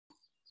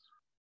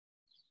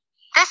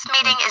This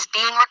meeting is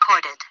being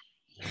recorded.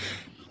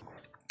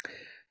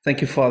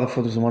 Thank you, Father,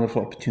 for this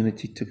wonderful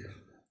opportunity to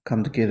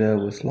come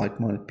together with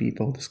like-minded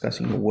people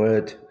discussing your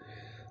word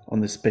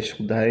on this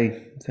special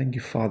day. Thank you,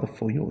 Father,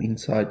 for your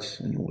insights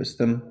and your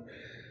wisdom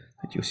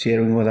that you're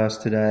sharing with us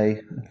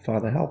today. And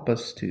Father, help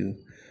us to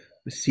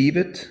receive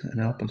it and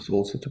help us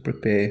also to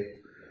prepare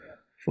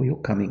for your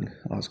coming.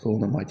 I ask all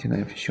in the mighty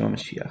name of Yeshua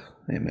Mashiach.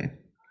 Amen.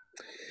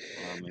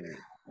 Amen.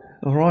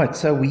 All right,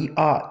 so we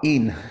are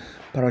in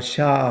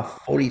Parashah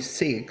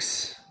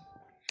 46,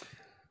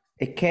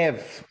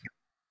 Ekev.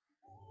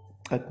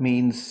 That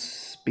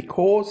means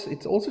because.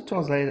 It's also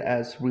translated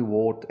as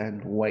reward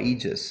and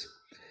wages.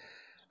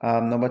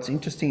 Now what's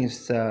interesting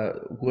is the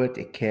word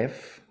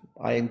Ekev,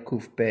 Ayin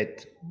Kuf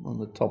Bet on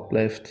the top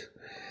left.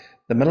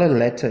 The middle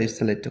letter is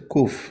the letter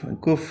Kuf, and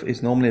Kuf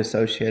is normally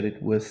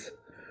associated with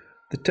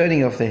the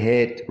turning of the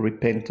head,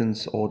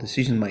 repentance, or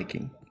decision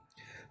making.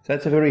 So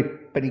that's a very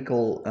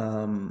pinnacle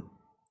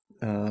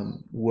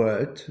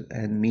word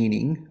and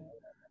meaning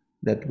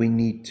that we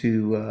need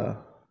to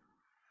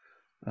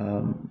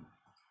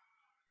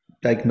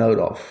take note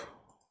of.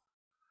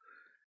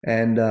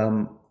 And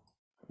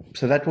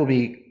so that will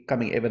be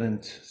coming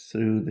evident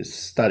through this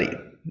study.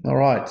 All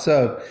right,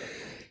 so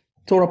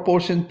Torah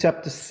portion,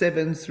 chapter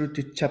 7 through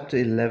to chapter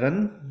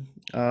 11.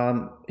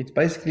 It's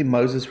basically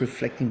Moses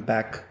reflecting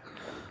back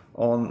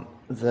on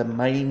the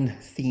main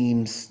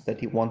themes that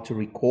he wants to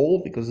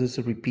recall, because this is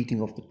a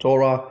repeating of the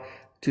Torah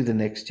to the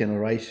next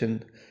generation.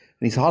 And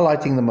he's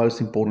highlighting the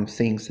most important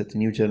things that the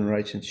new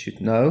generation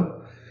should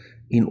know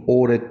in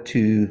order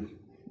to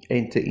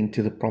enter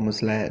into the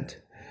promised land.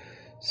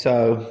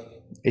 So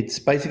it's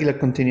basically a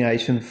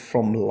continuation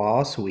from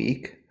last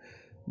week,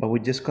 but we're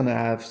just going to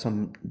have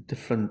some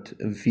different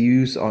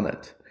views on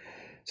it.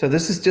 So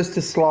this is just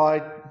a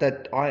slide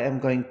that I am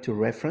going to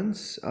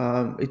reference.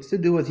 It's to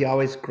do with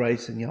Yahweh's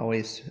grace and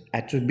Yahweh's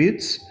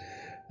attributes,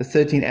 the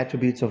 13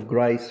 attributes of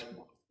grace.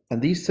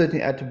 And these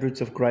 13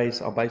 attributes of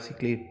grace are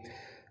basically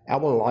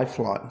our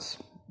lifelines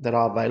that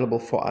are available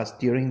for us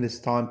during this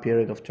time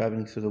period of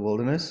traveling through the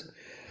wilderness.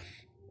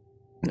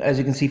 As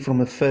you can see from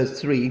the first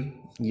three,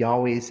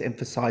 Yahweh is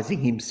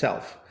emphasizing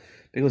himself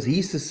because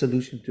he's the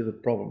solution to the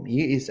problem.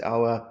 He is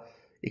our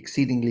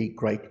exceedingly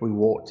great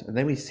reward. And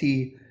then we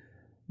see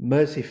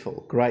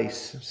merciful,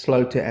 grace,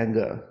 slow to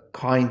anger,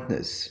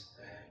 kindness,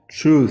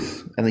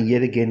 truth, and then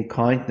yet again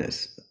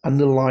kindness,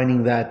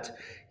 underlining that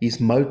his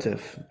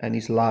motive and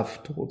his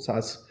love towards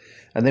us.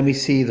 And then we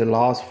see the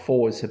last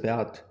four is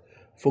about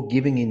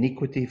forgiving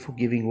iniquity,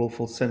 forgiving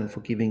willful sin,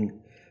 forgiving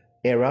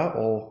error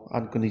or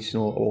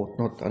unconditional or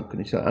not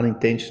unconditional,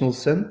 unintentional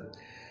sin,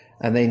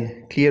 and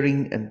then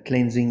clearing and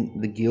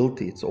cleansing the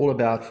guilty. It's all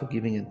about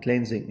forgiving and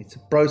cleansing. It's a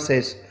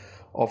process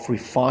of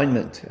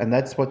refinement, and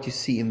that's what you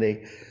see in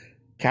the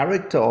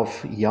character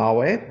of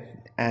Yahweh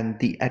and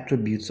the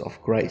attributes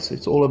of grace.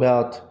 It's all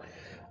about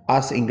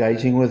us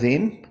engaging with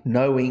him,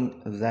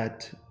 knowing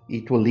that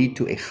it will lead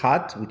to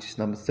Echad, which is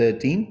number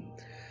 13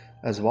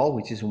 as well,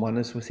 which is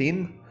oneness with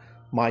him,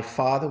 my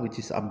Father, which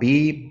is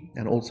Abi,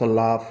 and also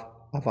love,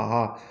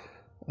 Ahava,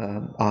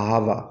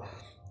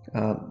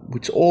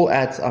 which all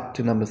adds up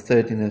to number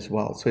 13 as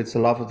well. So it's the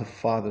love of the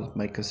Father that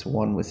makes us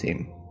one with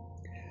him.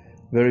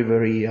 Very,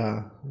 very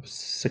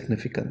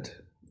significant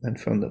and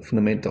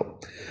fundamental.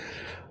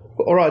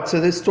 All right, so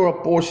this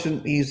Torah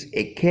portion is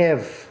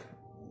Ekev.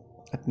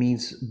 That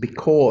means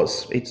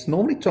because. It's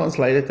normally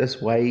translated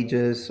as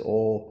wages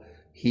or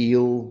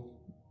heal.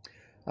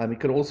 It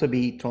could also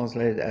be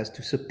translated as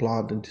to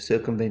supplant and to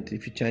circumvent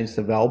if you change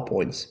the vowel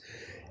points.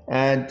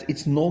 And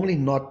it's normally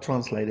not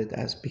translated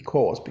as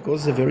because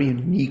is a very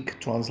unique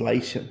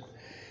translation.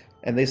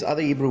 And there's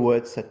other Hebrew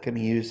words that can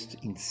be used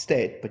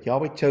instead, but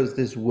Yahweh chose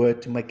this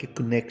word to make a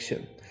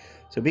connection.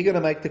 So we're going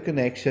to make the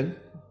connection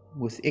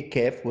with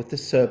Ekev, with the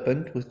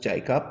serpent, with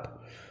Jacob,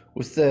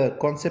 with the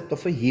concept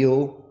of a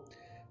heel,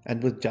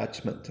 and with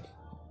judgment.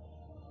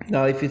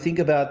 Now, if you think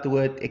about the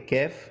word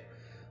Ekev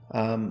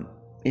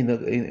in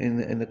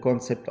the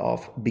concept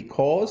of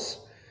because,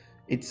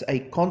 it's a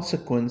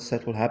consequence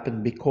that will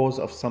happen because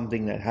of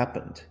something that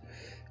happened.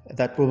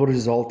 That will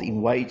result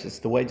in wages.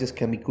 The wages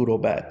can be good or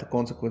bad, the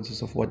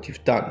consequences of what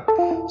you've done.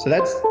 So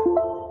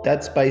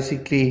that's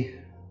basically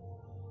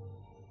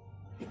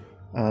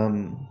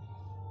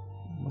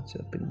what's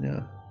happening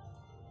now.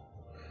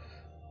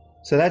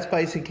 So that's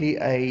basically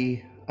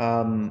a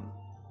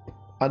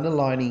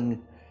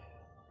underlining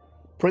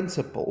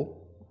principle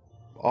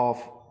of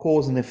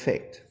cause and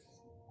effect.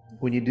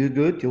 When you do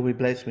good, you'll be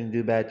blessed. When you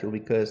do bad, you'll be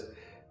cursed.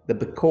 The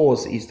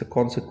because is the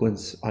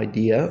consequence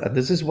idea, and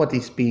this is what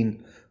is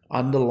being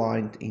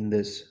underlined in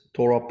this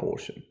Torah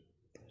portion.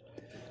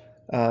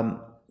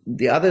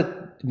 The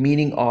other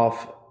meaning of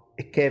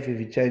Ekev, if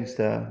you change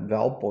the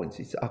vowel points,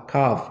 is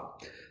akav.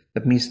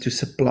 That means to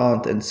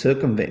supplant and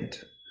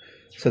circumvent.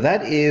 So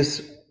that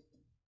is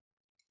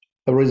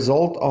a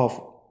result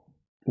of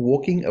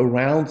walking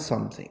around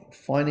something,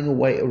 finding a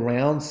way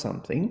around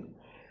something,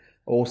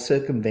 or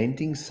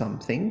circumventing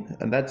something,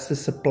 and that's the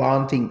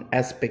supplanting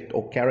aspect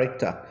or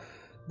character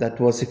that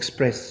was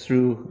expressed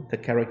through the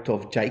character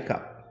of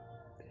Jacob.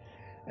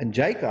 And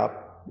Jacob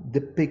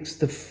depicts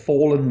the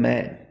fallen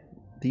man,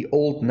 the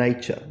old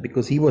nature,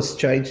 because he was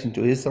changed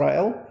into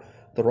Israel,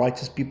 the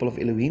righteous people of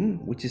Elohim,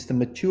 which is the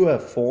mature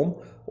form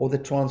or the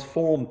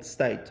transformed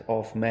state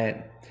of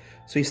man.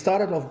 So he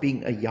started off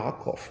being a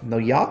Yaakov. Now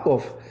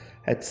Yaakov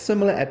had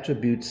similar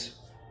attributes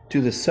to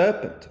the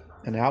serpent,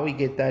 and how we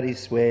get that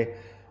is where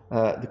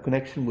the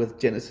connection with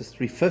Genesis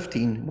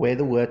 3:15, where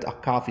the word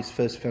Ekev is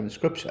first found in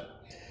Scripture,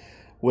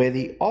 where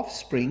the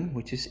offspring,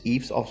 which is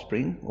Eve's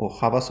offspring or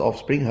Chava's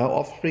offspring, her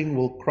offspring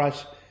will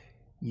crush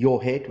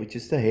your head, which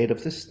is the head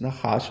of this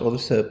Nachash or the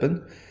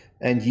serpent,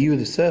 and you,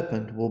 the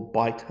serpent, will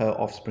bite her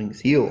offspring's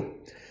heel.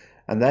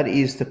 And that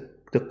is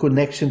the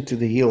connection to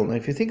the heel. Now,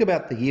 if you think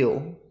about the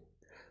heel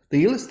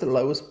is the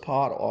lowest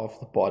part of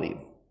the body.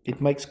 It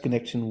makes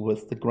connection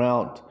with the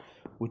ground,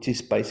 which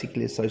is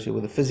basically associated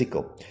with the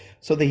physical.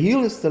 So the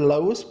heel is the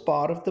lowest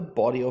part of the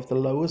body, of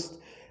the lowest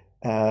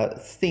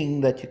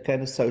thing that you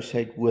can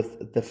associate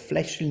with the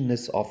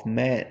fleshliness of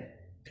man.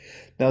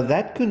 Now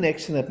that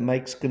connection that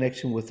makes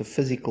connection with the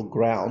physical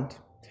ground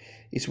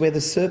is where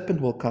the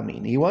serpent will come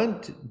in. He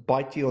won't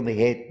bite you on the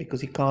head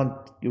because he can't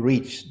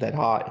reach that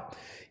high.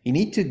 He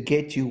needs to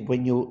get you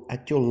when you're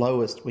at your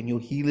lowest, when your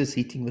heel is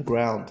hitting the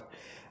ground.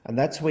 And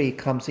that's where he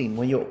comes in,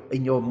 when you're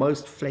in your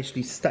most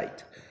fleshly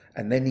state.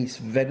 And then his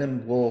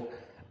venom will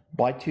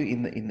bite you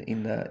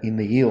in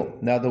the heel.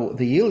 Now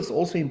the heel is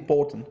also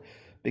important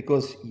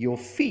because your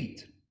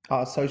feet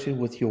are associated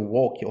with your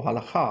walk, your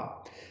halakha.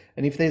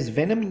 And if there's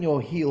venom in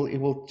your heel, it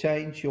will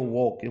change your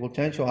walk. It will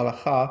change your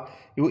halakha.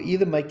 It will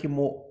either make you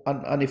more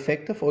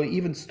ineffective or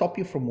even stop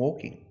you from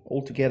walking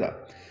altogether.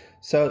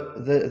 So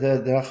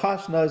the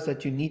Nachash knows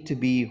that you need to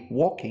be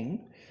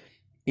walking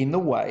in the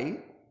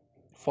way,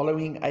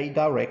 following a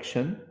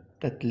direction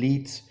that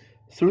leads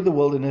through the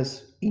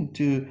wilderness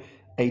into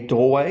a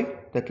doorway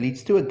that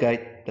leads to a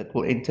gate that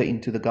will enter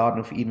into the Garden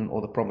of Eden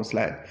or the Promised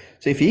Land.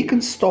 So if he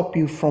can stop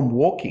you from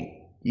walking,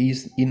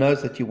 he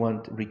knows that you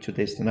won't reach your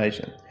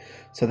destination.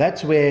 So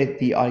that's where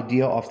the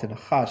idea of the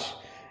Nachash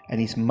and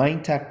his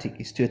main tactic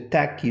is to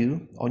attack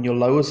you on your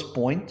lowest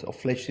point of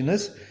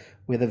fleshiness,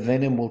 where the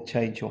venom will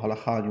change your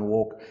halakha and your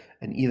walk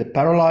and either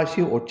paralyze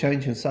you or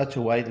change in such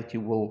a way that you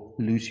will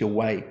lose your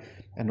way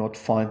and not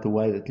find the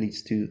way that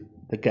leads to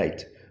the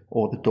gate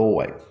or the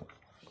doorway,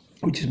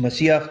 which is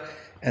Mashiach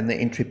and the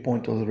entry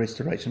point or the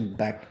restoration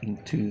back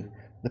into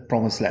the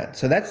Promised Land.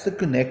 So that's the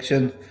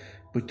connection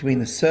between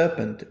the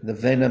serpent, the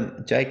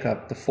venom,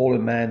 Jacob, the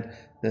fallen man,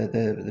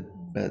 the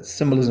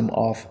symbolism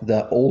of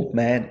the old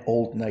man,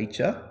 old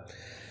nature.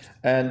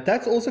 And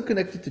that's also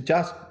connected to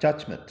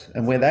judgment.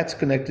 And where that's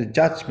connected to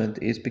judgment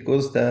is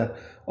because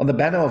on the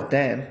banner of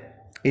Dan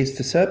is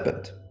the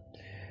serpent.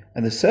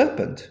 And the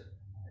serpent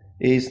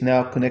is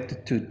now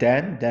connected to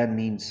Dan. Dan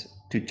means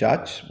to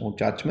judge or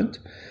judgment.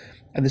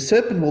 And the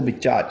serpent will be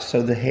judged,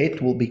 so the head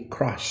will be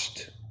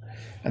crushed.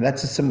 And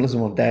that's the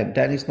symbolism of Dan.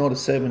 Dan is not a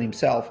serpent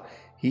himself.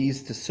 He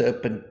is the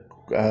serpent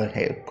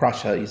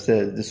crusher. He's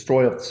the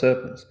destroyer of the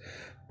serpents.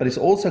 But he's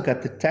also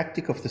got the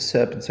tactic of the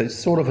serpent. So it's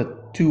sort of a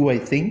two-way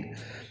thing.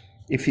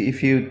 If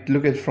you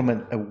look at it from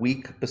a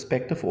weak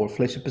perspective or a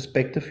fleshy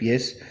perspective,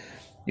 yes,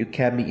 you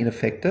can be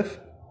ineffective.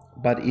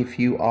 But if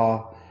you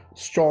are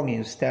strong and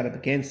you stand up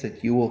against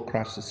it, you will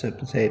crush the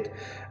serpent's head.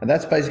 And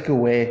that's basically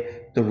where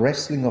the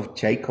wrestling of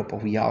Jacob,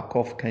 of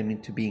Yaakov, came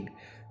into being,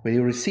 where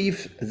you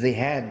receive the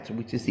hand,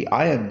 which is the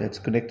iron that's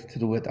connected to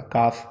the word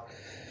Ekev,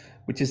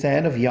 which is the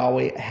hand of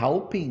Yahweh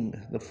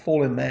helping the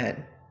fallen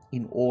man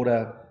in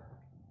order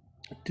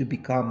to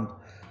become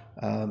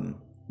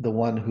the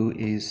one who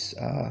is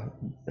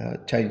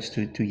changed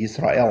to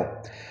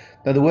Israel.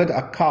 Now the word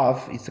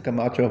Ekev is the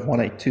gematria of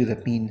 182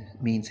 that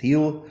means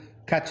heel,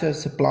 catcher,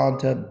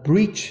 supplanter,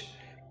 breach,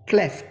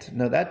 cleft.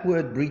 Now that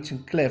word breach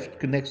and cleft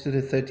connects to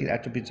the 13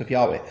 attributes of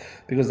Yahweh,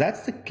 because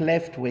that's the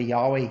cleft where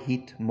Yahweh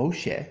hit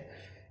Moshe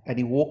and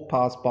he walked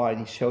past by and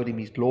he showed him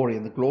his glory,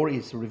 and the glory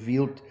is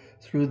revealed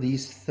through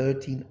these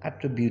 13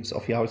 attributes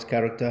of Yahweh's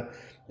character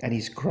and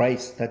his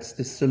grace. That's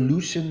the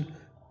solution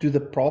to the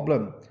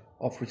problem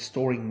of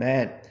restoring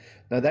man.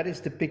 Now that is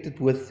depicted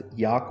with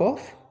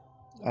Yaakov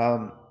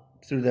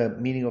through the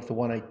meaning of the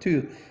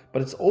 182,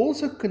 but it's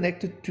also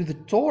connected to the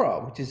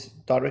Torah, which is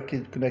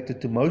directly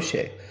connected to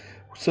Moshe.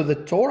 So the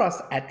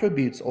Torah's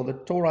attributes or the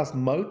Torah's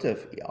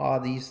motive are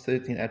these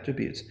 13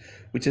 attributes,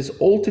 which is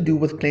all to do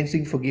with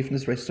cleansing,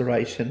 forgiveness,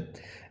 restoration,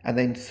 and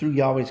then through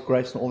Yahweh's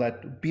grace and all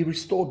that, be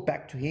restored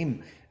back to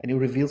him, and he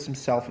reveals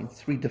himself in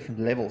 3 different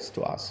levels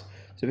to us.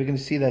 So we're going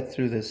to see that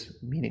through this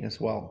meaning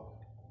as well.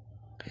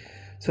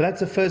 So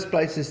that's the first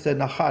place, is the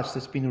Nachash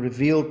that's been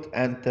revealed,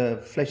 and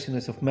the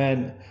fleshiness of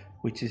man,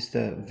 which is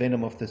the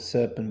venom of the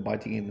serpent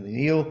biting him in the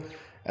heel.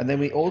 And then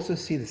we also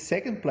see the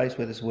second place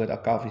where this word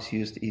Ekev is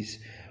used is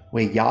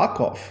where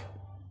Yaakov,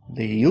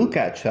 the heel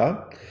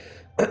catcher,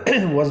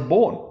 was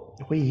born,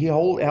 where he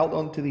held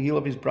on to the heel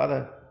of his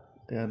brother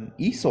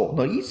Esau.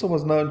 No, Esau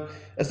was known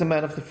as the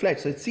man of the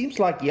flesh. So it seems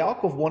like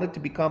Yaakov wanted to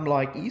become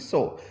like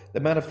Esau, the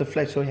man of the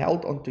flesh, so he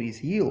held onto his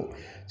heel.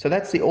 So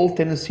that's the old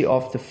tendency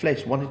of the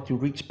flesh, wanting to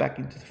reach back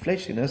into the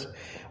fleshiness,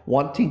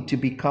 wanting to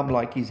become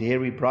like his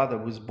hairy brother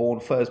who was born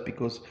first,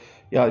 because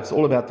it's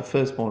all about the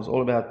firstborn. It's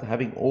all about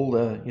having all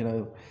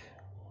the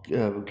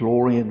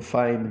glory and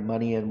fame and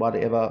money and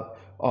whatever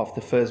of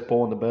the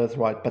firstborn, the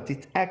birthright. But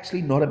it's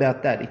actually not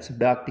about that. It's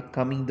about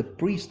becoming the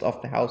priest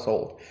of the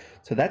household.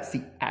 So that's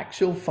the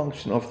actual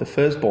function of the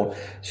firstborn.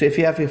 So if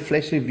you have your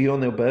fleshly view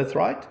on your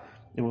birthright,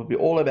 it will be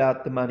all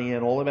about the money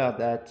and all about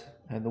that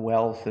and the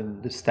wealth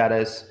and the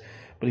status.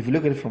 But if you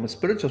look at it from a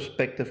spiritual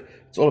perspective,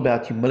 it's all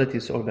about humility,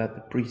 it's all about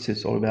the priest,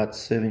 it's all about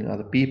serving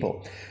other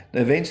people.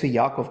 Now, eventually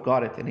Yaakov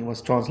got it, and he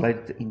was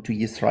translated into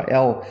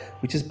Yisrael,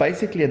 which is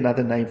basically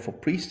another name for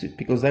priesthood,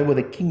 because they were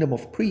the kingdom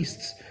of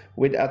priests,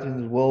 went out in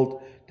the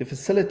world to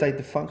facilitate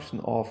the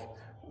function of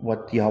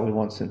what Yahweh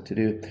wants them to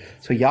do.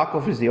 So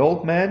Yaakov is the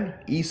old man,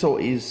 Esau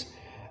is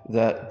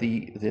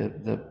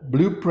the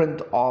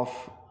blueprint of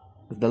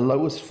the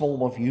lowest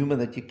form of human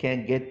that you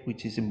can get,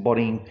 which is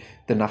embodying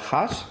the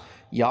Nachash.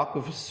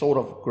 Yaakov is sort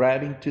of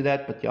grabbing to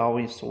that, but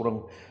Yahweh is sort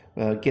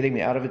of getting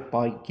me out of it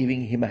by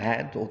giving him a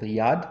hand, or the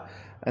yad,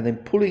 and then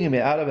pulling him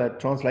out of it,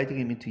 translating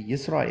him into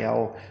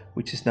Yisrael,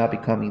 which is now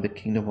becoming the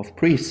kingdom of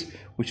priests,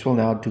 which will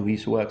now do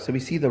his work. So we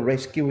see the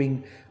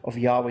rescuing of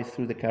Yahweh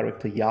through the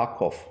character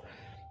Yaakov,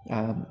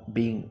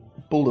 being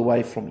pulled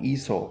away from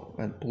Esau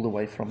and pulled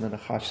away from the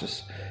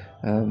Nachash's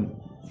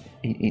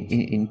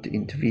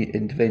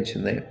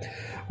intervention there.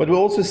 What we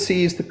also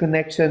see is the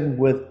connection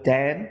with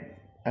Dan,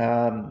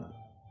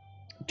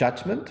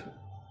 judgment,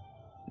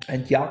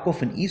 and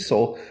Yaakov and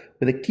Esau,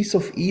 with the kiss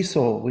of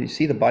Esau, where you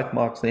see the bite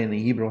marks there in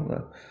the Hebrew on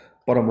the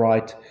bottom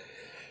right.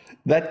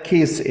 That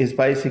kiss is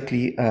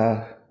basically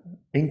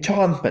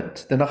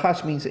enchantment. The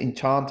Nachash means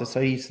enchanter,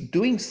 so he's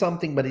doing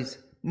something, but his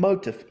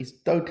motive is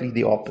totally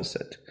the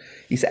opposite.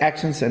 His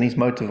actions and his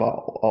motive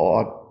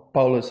are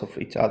polars of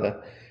each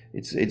other.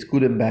 It's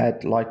good and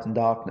bad, light and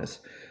darkness.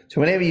 So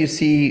whenever you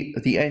see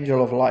the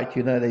angel of light,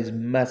 you know there's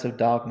massive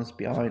darkness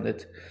behind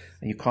it,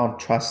 and you can't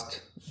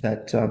trust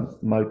that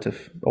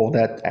motive or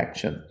that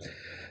action.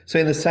 So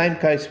in the same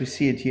case, we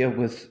see it here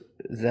with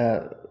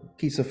the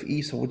kiss of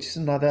Esau, which is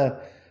another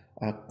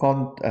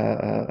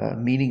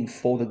meaning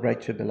for the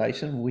Great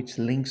Tribulation, which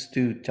links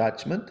to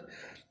judgment.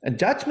 And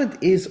judgment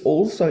is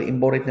also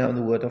embodied now in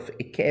the word of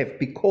Ekev,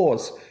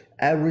 because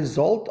a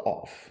result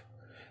of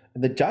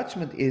the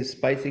judgment is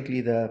basically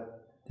the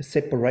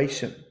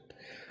separation.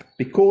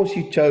 Because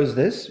you chose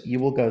this, you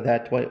will go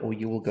that way, or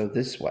you will go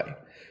this way.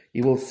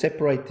 You will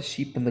separate the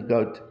sheep and the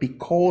goat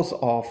because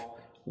of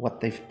what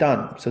they've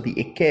done. So the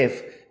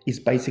Ekev is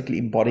basically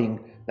embodying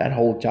that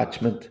whole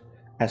judgment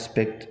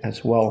aspect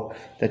as well,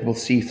 that we'll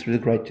see through the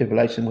Great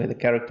Tribulation, where the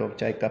character of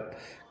Jacob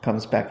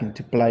comes back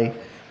into play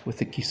with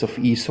the kiss of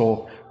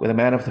Esau, where the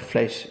man of the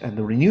flesh and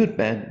the renewed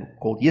man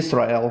called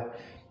Yisrael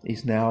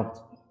is now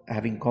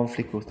having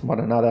conflict with one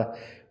another,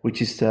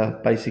 which is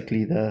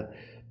basically the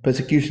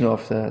persecution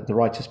of the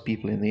righteous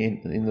people in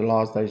the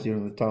last days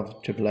during the time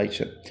of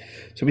tribulation.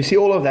 So we see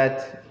all of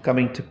that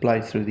coming to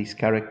play through these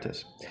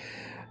characters.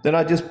 Then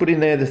I just put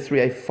in there the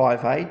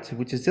 3858,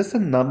 which is just a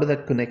number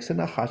that connects the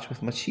Nachash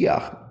with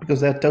Mashiach, because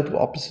they're total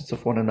opposites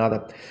of one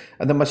another.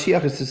 And the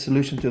Mashiach is the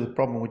solution to the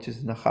problem, which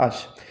is the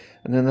Nachash.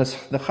 And then the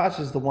Nachash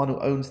is the one who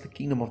owns the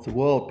kingdom of the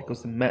world,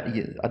 because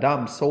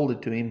Adam sold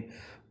it to him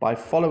by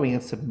following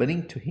and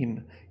submitting to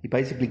him. He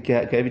basically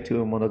gave it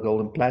to him on a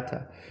golden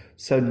platter.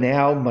 So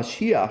now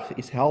Mashiach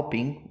is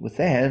helping with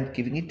the hand,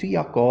 giving it to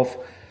Yaakov,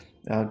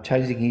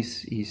 changing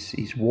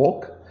his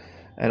walk,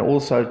 and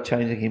also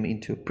changing him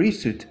into a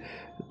priesthood,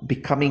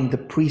 becoming the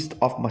priest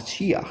of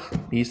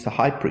Mashiach. He's the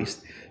high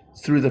priest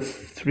through the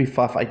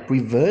 358,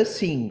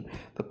 reversing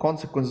the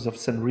consequences of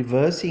sin,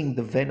 reversing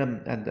the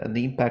venom and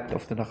the impact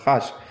of the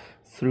Nachash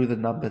through the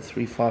number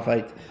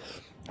 358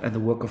 and the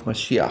work of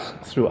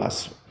Mashiach through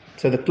us.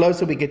 So the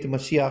closer we get to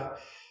Mashiach,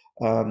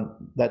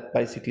 that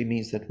basically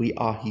means that we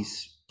are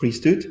his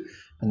priesthood,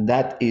 and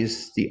that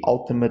is the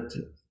ultimate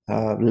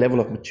level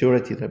of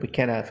maturity that we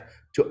can have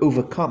to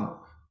overcome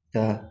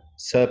the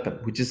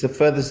serpent, which is the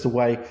furthest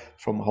away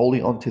from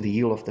holding on to the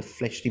heel of the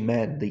fleshly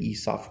man, the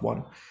Esau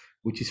one,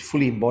 which is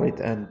fully embodied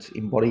and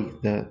embody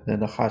the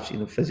Nachash in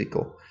the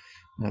physical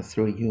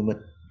through a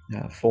human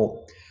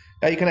form.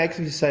 Now you can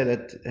actually say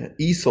that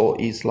Esau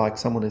is like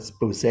someone that's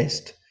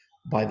possessed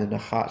by the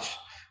Nachash,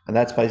 and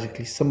that's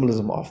basically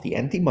symbolism of the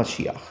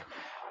anti-Mashiach,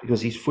 because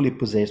he's fully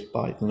possessed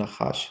by the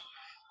Nachash,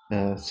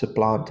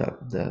 supplanter,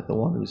 the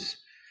one who's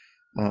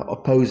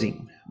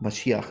opposing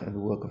Mashiach and the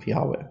work of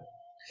Yahweh.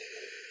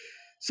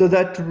 So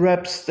that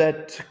wraps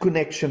that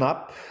connection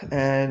up,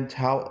 and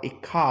how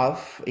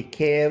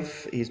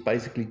Ekev is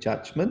basically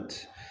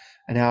judgment,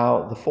 and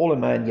how the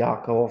fallen man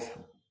Yaakov,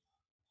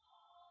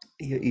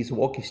 his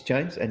walk is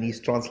changed and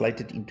he's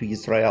translated into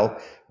Israel,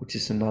 which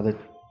is another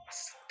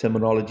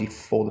terminology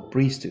for the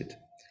priesthood.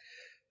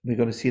 We're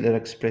going to see that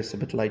expressed a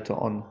bit later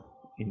on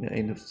in the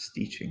end of this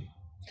teaching.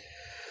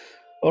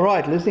 All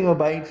right, listening and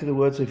obeying to the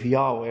words of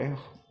Yahweh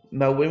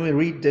now when we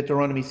read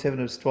Deuteronomy 7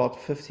 verse 12 to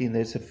 15,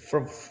 there's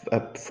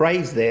a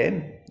phrase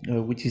there,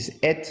 which is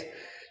et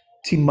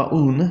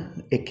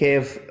timaun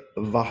ekev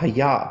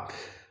vahaya,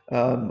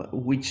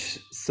 which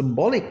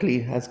symbolically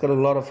has got a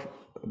lot of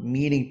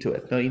meaning to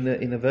it. Now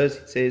in the verse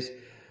it says,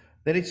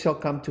 then it shall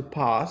come to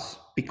pass,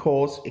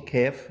 because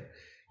Ekev,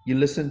 you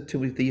listen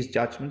to these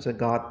judgments and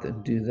guard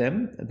and do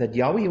them, that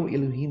Yahweh your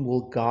Elohim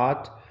will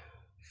guard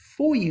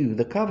for you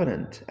the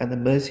covenant and the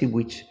mercy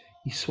which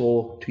he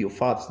swore to your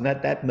fathers. And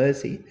that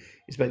mercy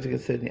is basically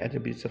 13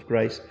 attributes of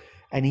grace.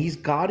 And he's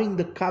guarding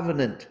the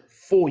covenant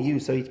for you.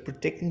 So he's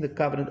protecting the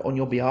covenant on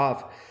your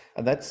behalf.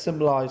 And that's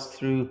symbolized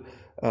through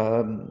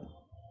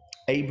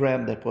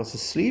Abraham that was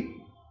asleep.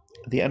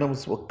 The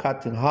animals were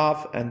cut in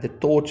half, and the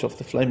torch of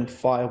the flaming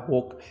fire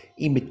walked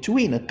in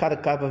between and cut a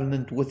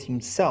covenant with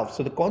himself.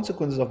 So the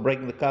consequences of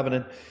breaking the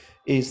covenant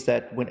is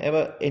that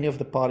whenever any of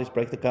the parties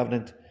break the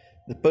covenant,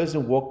 the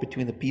person who walked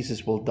between the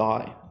pieces will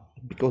die.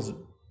 Because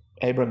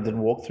Abraham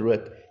didn't walk through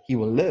it, he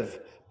will live.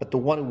 But the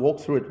one who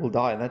walked through it will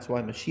die, and that's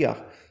why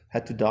Mashiach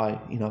had to die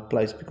in our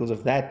place, because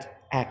of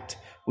that act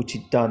which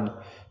he'd done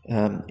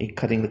in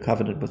cutting the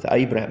covenant with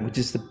Abraham, which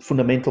is the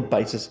fundamental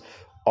basis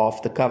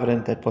of the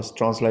covenant that was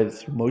translated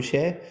through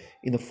Moshe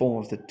in the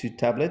form of the 2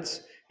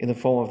 tablets, in the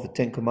form of the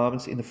 10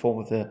 commandments, in the form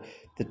of the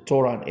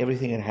Torah and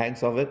everything that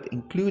hangs of it,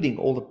 including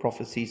all the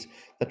prophecies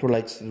that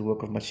relates to the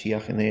work of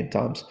Mashiach in the end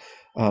times,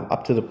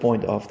 up to the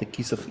point of the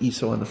kiss of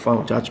Esau and the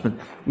final judgment,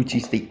 which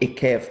is the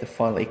Ekev, the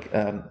final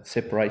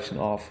separation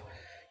of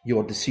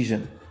your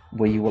decision,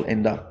 where you will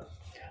end up.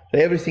 So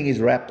everything is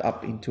wrapped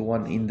up into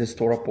one in this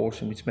Torah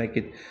portion, which make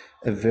it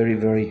a very,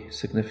 very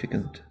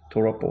significant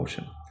Torah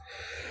portion.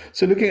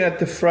 So looking at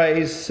the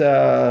phrase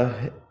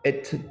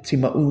et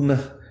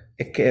timaun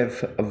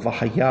ekev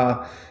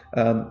vahaya,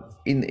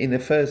 in the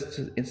first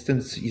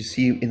instance, you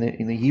see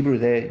in the Hebrew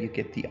there, you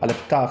get the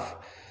aleph taf,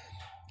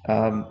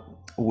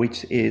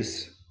 which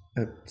is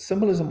a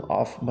symbolism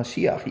of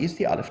Mashiach. He is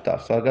the aleph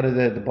taf. So I got it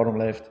there at the bottom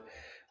left,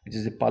 which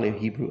is the Paleo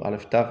Hebrew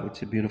aleph taf, which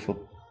is a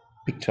beautiful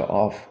picture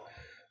of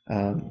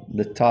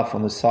the taf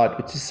on the side,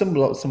 which is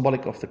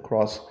symbolic of the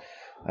cross,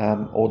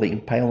 or the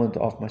impalement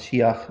of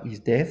Mashiach, his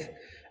death.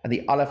 And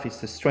the aleph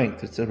is the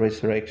strength, it's the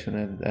resurrection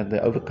and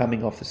the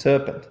overcoming of the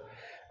serpent.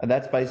 And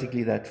that's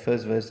basically that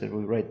first verse that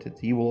we read, that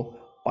he will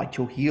bite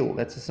your heel.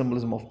 That's a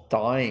symbolism of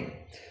dying.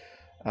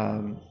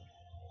 And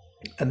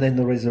then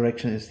the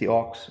resurrection is the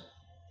ox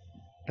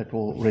that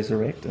will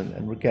resurrect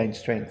and regain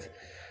strength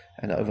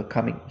and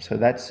overcoming. So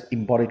that's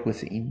embodied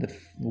within the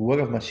work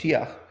of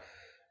Mashiach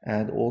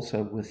and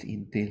also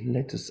within the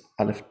letters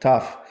aleph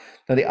taf.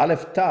 Now the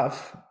aleph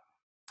taf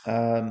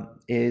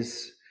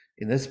is,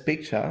 in this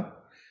picture,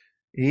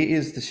 he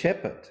is the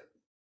shepherd,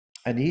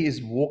 and he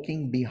is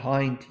walking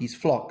behind his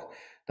flock.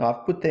 Now,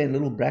 I've put there in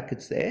little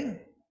brackets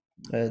there.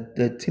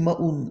 The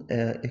Timaun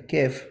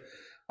Ekev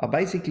are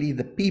basically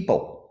the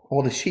people,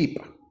 or the sheep.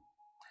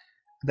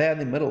 They're in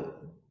the middle,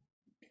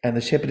 and the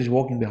shepherd is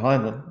walking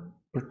behind them,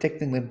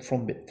 protecting them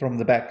from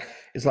the back.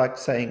 It's like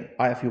saying,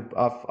 I've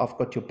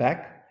got your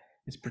back.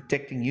 It's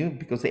protecting you,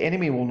 because the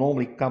enemy will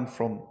normally come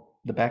from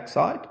the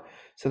backside.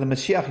 So the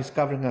Mashiach is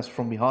covering us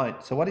from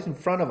behind. So what is in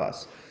front of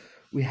us?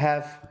 We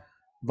have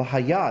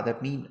Vahaya,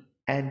 that means,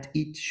 and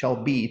it shall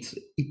be.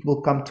 It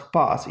will come to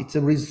pass. It's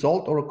a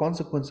result or a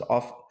consequence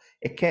of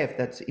Ekev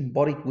that's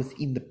embodied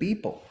within the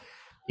people.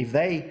 If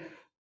they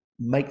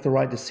make the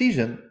right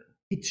decision,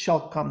 it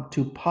shall come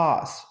to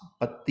pass.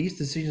 But these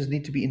decisions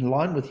need to be in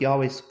line with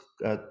Yahweh's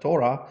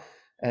Torah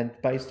and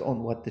based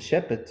on what the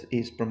shepherd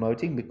is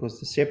promoting, because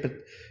the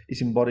shepherd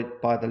is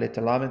embodied by the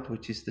letter Lamed,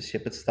 which is the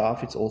shepherd's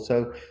staff. It's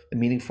also the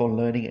meaningful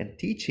learning and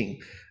teaching.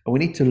 And we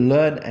need to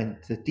learn and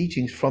the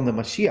teachings from the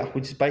Mashiach,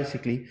 which is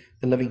basically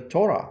the living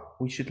Torah.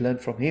 We should learn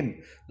from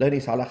him. Learn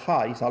his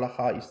halakha. His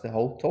halakha is the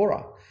whole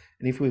Torah.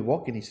 And if we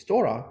walk in his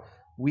Torah,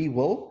 we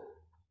will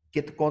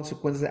get the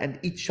consequences, and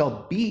it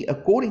shall be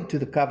according to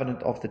the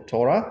covenant of the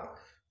Torah,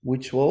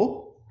 which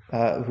will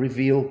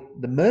reveal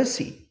the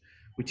mercy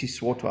which he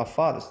swore to our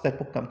fathers. That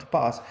will come to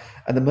pass.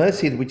 And the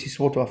mercy which he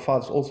swore to our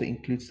fathers also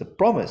includes the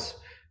promise,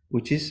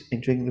 which is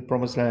entering the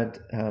promised land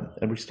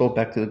and restored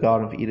back to the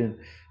Garden of Eden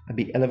and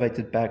be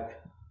elevated back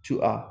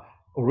to our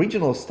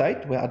original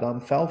state where Adam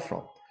fell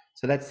from.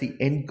 So that's the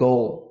end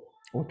goal.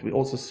 What we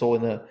also saw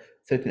in the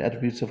 13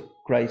 attributes of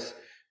grace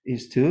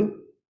is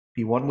to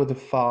be one with the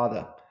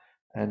Father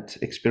and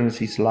experience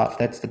his love.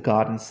 That's the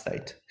garden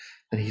state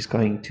that he's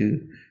going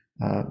to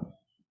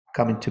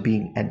come into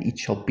being, and it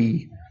shall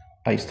be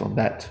based on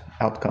that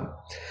outcome.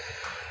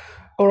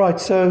 All right,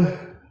 so,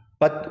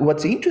 but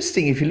what's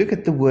interesting, if you look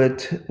at the word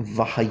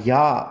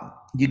Vahaya,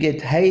 you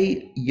get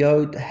Hey,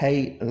 Yod,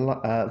 Hey,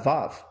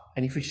 Vav.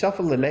 And if you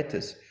shuffle the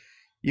letters,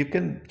 you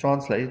can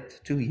translate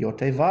it to Yod,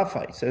 Hey, Vav,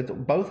 Hey. So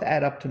both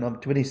add up to number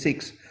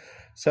 26.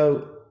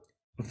 So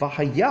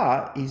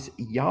Vahaya is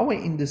Yahweh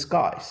in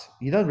disguise.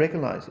 You don't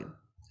recognize him,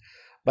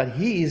 but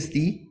he is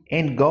the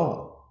end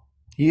goal.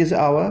 He is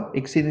our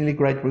exceedingly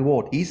great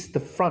reward. He's the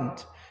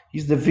front.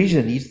 He's the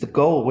vision. He's the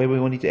goal where we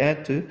want to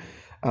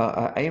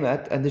aim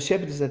at. And the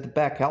shepherd is at the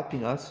back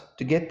helping us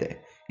to get there.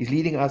 He's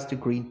leading us to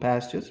green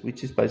pastures,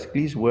 which is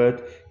basically his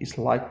word, his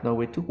light,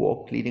 nowhere to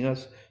walk, leading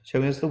us,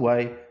 showing us the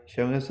way,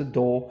 showing us the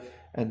door.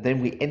 And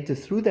then we enter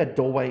through that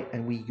doorway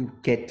and we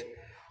get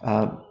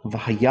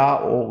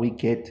Vahaya, or we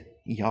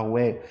get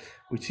Yahweh,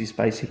 which is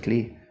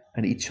basically,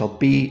 and it shall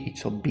be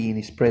in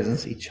his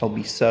presence, it shall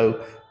be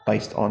so,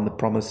 based on the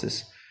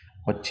promises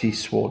what he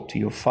swore to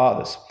your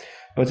fathers.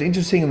 But it's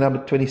interesting in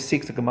number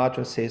 26, the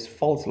Gemara says,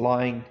 false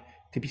lying,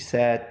 to be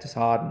sad,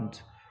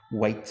 disheartened,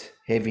 weight,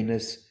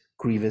 heaviness,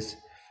 grievous,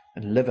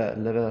 and liver.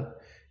 Liver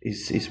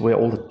is where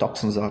all the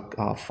toxins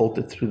are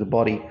filtered through the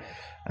body.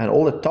 And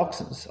all the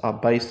toxins are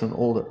based on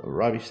all the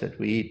rubbish that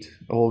we eat,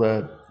 all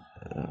the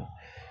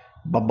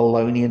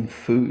Babylonian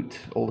food,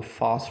 all the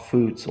fast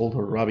foods, all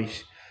the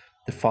rubbish,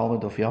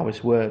 defilement of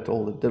Yahweh's word,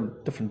 all the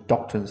different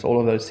doctrines,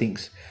 all of those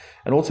things.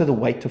 And also the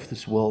weight of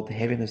this world, the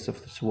heaviness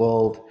of this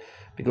world,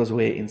 because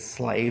we're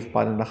enslaved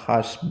by the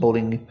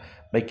Nachash,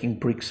 making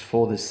bricks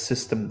for this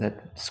system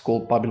that's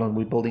called Babylon.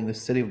 We're building the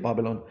city of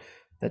Babylon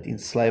that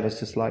enslave us,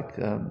 just like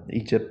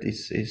Egypt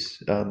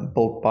is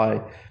built by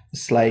the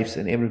slaves,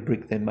 and every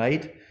brick they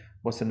made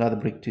was another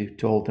brick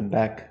to hold them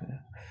back.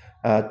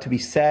 To be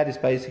sad is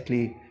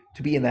basically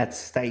to be in that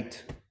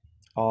state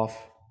of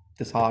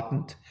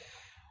disheartened.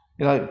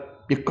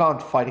 You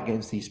can't fight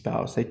against these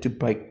powers. They're too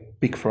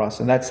big for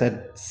us. And that's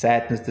that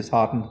sadness,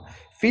 disheartened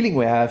feeling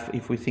we have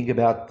if we think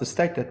about the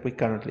state that we're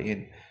currently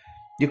in.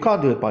 You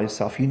can't do it by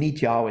yourself. You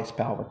need Yahweh's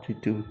power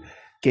to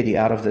get you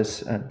out of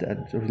this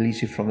and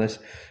release you from this.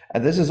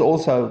 And this is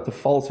also the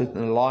falsehood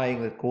and the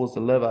lying that caused the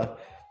liver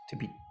to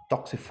be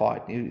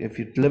toxified. If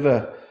your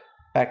liver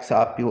backs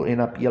up, you'll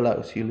end up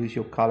yellow, so you lose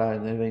your color,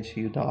 and then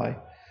eventually you die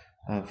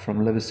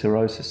from liver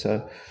cirrhosis.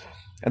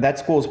 And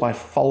that's caused by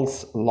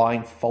false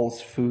lying, false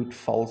food,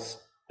 false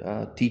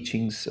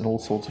teachings, and all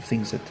sorts of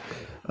things that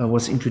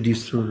was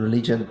introduced through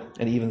religion,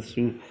 and even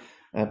through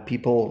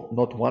people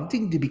not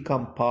wanting to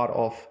become part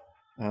of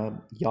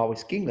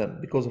Yahweh's kingdom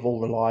because of all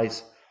the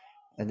lies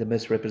and the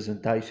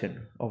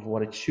misrepresentation of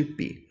what it should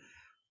be.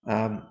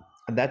 And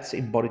that's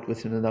embodied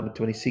within the number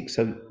 26.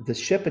 So the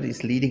shepherd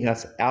is leading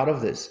us out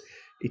of this.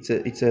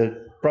 It's a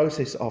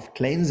process of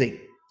cleansing,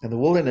 and the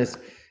wilderness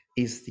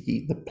is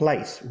the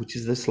place, which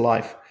is this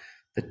life,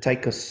 that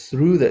take us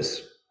through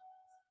this,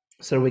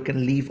 so we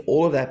can leave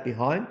all of that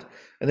behind.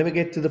 And then we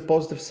get to the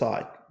positive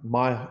side.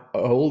 My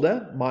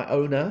holder, my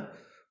owner,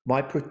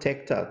 my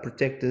protector.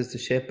 Protector is the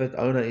shepherd.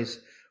 Owner is,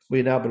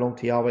 we now belong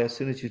to Yahweh. As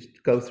soon as you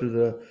go through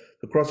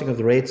the crossing of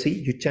the Red Sea,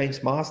 you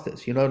change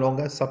masters. You're no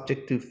longer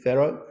subject to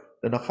Pharaoh,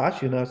 the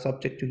Nachash. You're now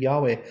subject to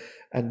Yahweh.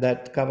 And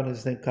that covenant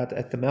is then cut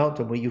at the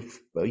mountain where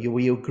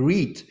you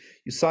agreed.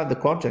 You signed the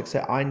contract,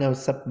 say, I now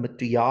submit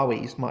to Yahweh.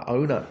 He's my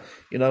owner.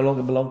 You no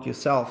longer belong to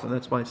yourself. And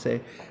that's why I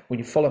say, when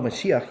you follow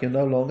Mashiach, you're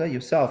no longer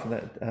yourself,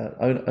 and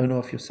owner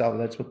of yourself.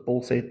 That's what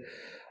Paul said.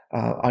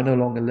 I no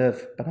longer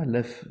live, but I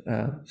live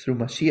through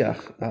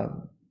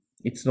Mashiach.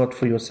 It's not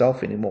for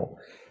yourself anymore.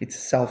 It's a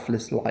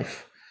selfless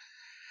life.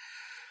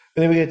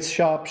 And then we get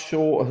sharp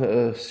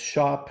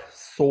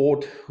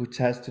sword, which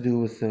has to do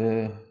with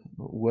the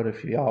word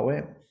of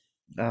Yahweh,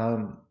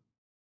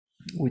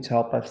 which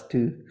help us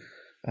to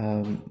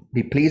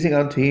be pleasing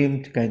unto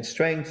him, to gain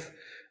strength.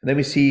 And then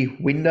we see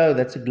window,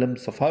 that's a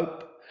glimpse of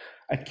hope.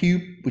 A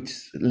cube,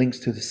 which links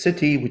to the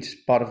city, which is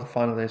part of the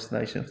final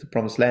destination of the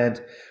promised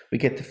land. We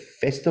get the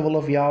festival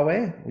of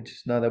Yahweh, which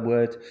is another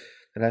word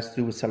that has to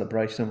do with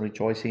celebration and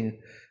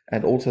rejoicing,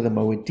 and also the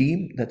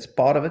Moedim, that's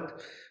part of it.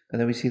 And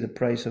then we see the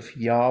praise of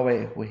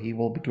Yahweh, where he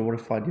will be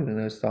glorified during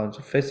those times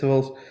of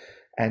festivals.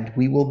 And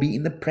we will be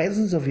in the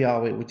presence of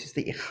Yahweh, which is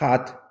the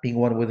Echad, being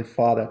one with the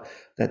Father,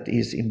 that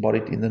is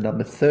embodied in the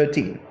number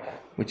 13,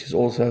 which is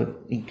also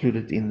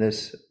included in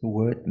this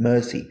word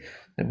mercy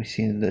that we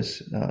see in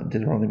this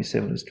Deuteronomy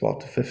 7, verse 12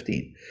 to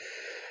 15.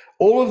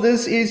 All of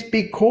this is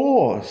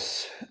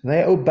because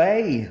they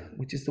obey,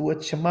 which is the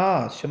word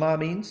Shema. Shema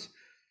means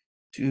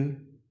to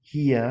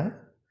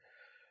hear,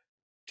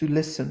 to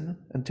listen,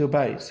 and to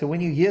obey. So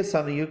when you hear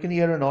something, you can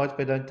hear a noise,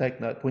 but don't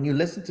take note. When you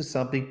listen to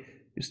something,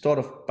 you start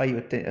off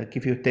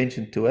give your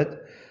attention to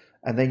it,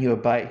 and then you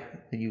obey,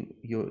 and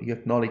you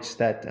acknowledge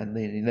that, and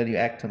then you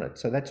act on it.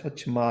 So that's what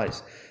Shema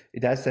is.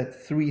 It has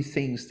that three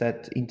things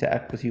that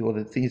interact with you, or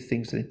the three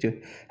things that need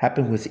to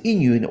happen within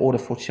you in order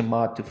for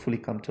Shema to fully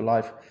come to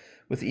life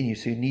within you.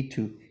 So you need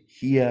to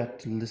hear,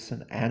 to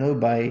listen, and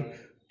obey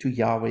to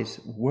Yahweh's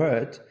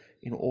word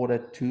in order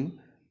to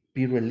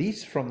be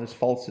released from this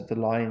falsehood, the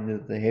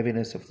lying, the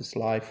heaviness of this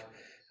life,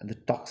 and the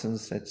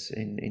toxins that's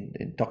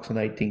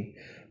intoxicating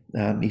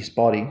his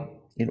body,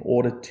 in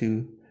order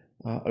to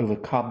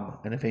overcome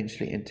and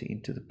eventually enter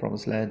into the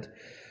promised land,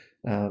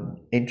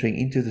 entering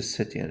into the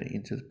city and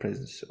into the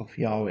presence of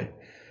Yahweh.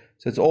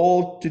 So it's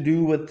all to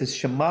do with the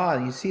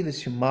Shema. You see, the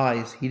Shema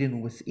is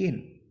hidden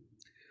within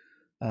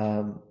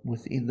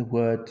the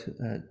word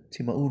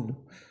Timaun.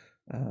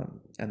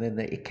 And then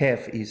the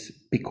Ekev is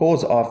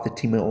because of the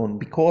Timaun,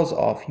 because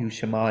of you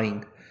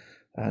Shemaing,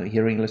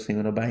 hearing, listening,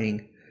 and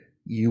obeying,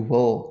 you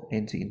will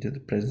enter into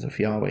the presence of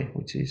Yahweh,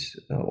 which is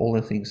all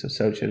the things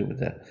associated with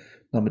that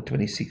number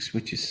 26,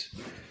 which is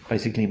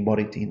basically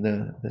embodied in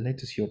the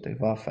letters Yod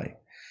Vav.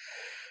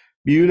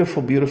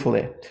 Beautiful, beautiful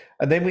there.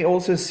 And then we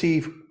also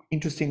see,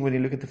 interesting when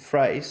you look at the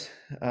phrase,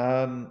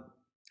 and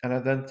I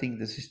don't think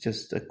this is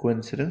just a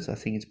coincidence, I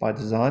think it's by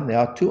design. There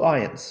are two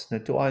irons. Now,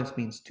 two irons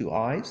means two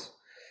eyes.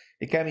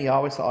 It can be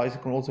Yahweh's eyes,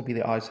 it can also be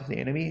the eyes of the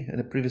enemy. In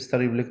a previous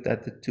study, we looked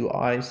at the two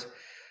eyes.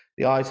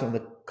 The eyes on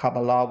the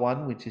Kabbalah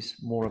one, which is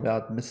more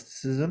about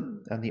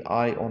mysticism, and the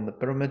eye on the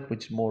pyramid,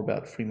 which is more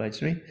about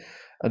Freemasonry.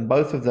 And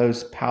both of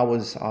those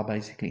powers are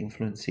basically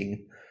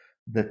influencing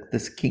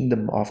this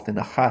kingdom of the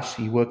Nachash.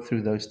 He worked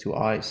through those two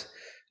eyes.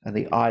 And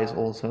the eye is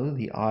also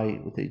the eye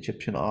with the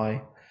Egyptian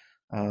eye,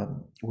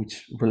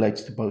 which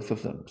relates to both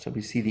of them. So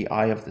we see the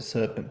eye of the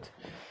serpent.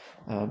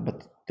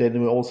 But then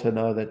we also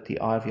know that the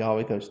eye of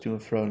Yahweh goes to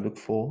and fro and look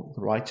for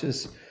the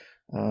righteous,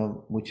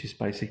 which is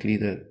basically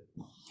the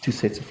two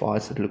sets of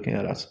eyes that are looking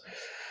at us.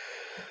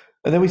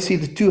 And then we see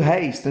the two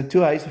hays. The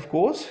two hays, of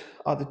course,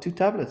 are the two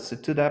tablets. The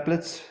two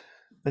tablets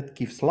that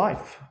gives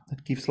life,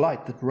 that gives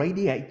light, that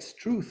radiates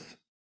truth.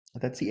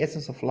 That's the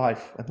essence of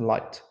life and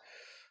light,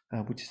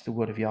 which is the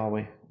word of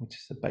Yahweh, which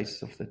is the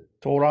basis of the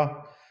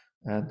Torah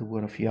and the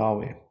word of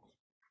Yahweh.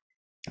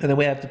 And then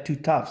we have the two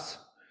tufts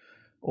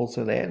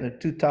also there. And the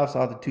two tufts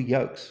are the two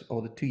yokes,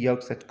 or the two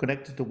yokes that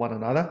connected to one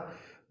another,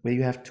 where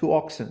you have two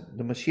oxen.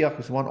 The Mashiach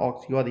is one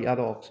ox, you are the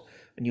other ox,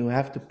 and you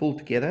have to pull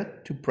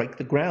together to break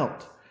the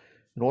ground.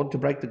 In order to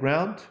break the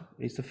ground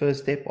is the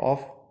first step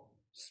of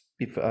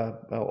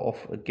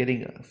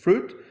getting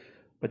fruit,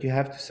 but you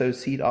have to sow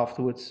seed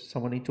afterwards.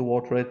 Someone need to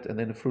water it, and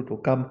then the fruit will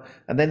come.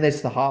 And then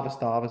there's the harvest.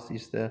 The harvest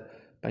is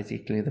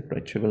basically the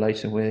great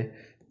tribulation, where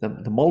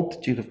the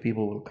multitude of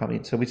people will come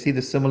in. So we see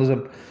the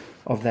symbolism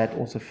of that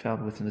also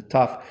found within the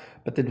tuf.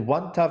 But the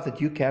one tuf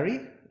that you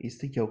carry is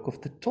the yoke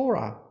of the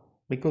Torah,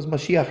 because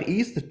Mashiach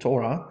is the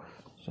Torah.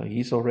 So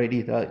he's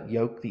already the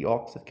yoke, the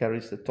ox that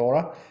carries the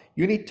Torah.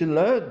 You need to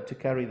learn to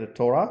carry the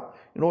Torah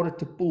in order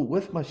to pull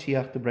with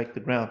Mashiach to break the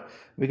ground.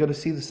 We're going to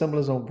see the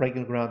symbolism of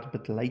breaking the ground a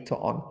bit later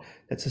on.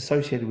 That's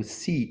associated with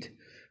seed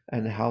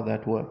and how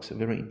that works.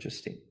 Very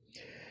interesting.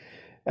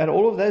 And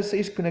all of this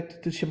is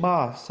connected to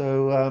Shema.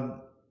 So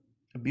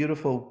a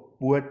beautiful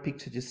word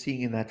picture just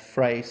seeing in that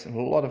phrase, and a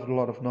lot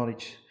of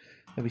knowledge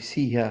that we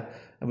see here.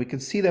 And we can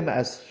see them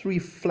as three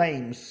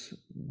flames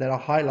that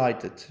are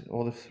highlighted,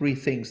 or the three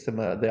things,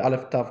 the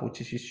Aleph Tav, which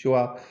is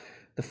Yeshua,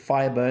 the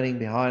fire burning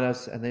behind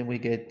us, and then we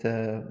get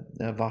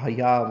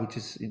Vahaya, which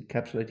is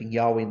encapsulating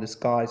Yahweh in the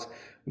skies,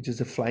 which is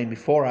the flame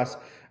before us.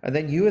 And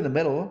then you in the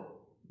middle,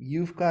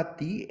 you've got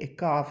the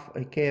Ekev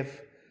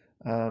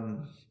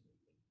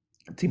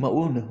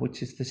Timaun,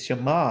 which is the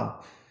Shema.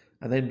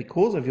 And then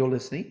because of your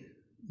listening,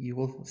 you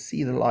will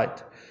see the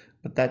light.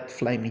 But that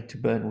flame needs to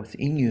burn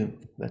within you,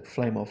 that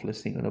flame of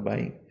listening and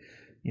obeying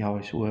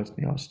Yahweh's words,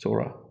 Yahweh's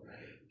Torah.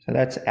 So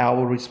that's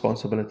our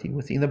responsibility.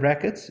 Within the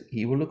brackets,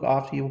 He will look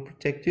after you, will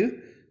protect you,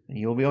 and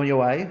you'll be on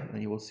your way,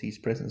 and you will see His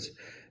presence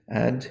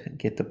and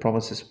get the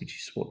promises which He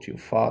swore to your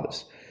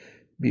fathers.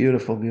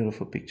 Beautiful,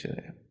 beautiful picture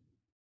there.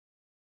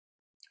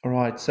 All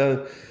right,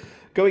 so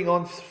going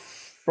on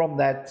from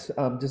that,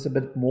 just a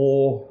bit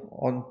more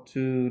on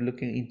to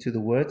looking into the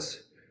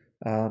words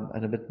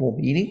and a bit more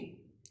meaning.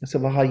 So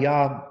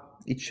Vahaya,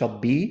 it shall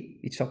be,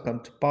 it shall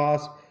come to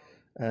pass,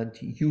 and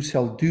you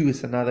shall do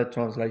is another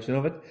translation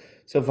of it.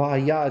 So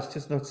Vahaya is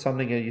just not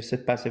something that you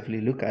sit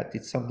passively look at.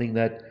 It's something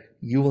that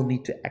you will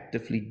need to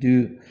actively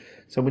do.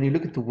 So when you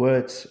look at the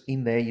words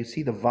in there, you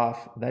see the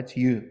Vav, that's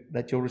you,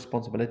 that's your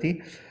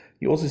responsibility.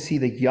 You also see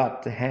the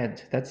Yad, the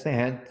hand, that's the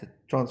hand that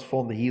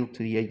transformed the heel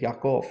to the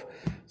Yaakov,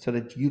 so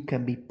that you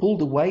can be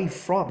pulled away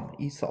from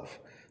Esau,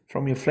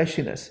 from your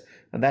fleshiness.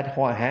 And that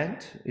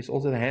hand is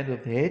also the hand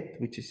of the head,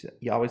 which is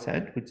Yahweh's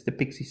hand, which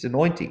depicts His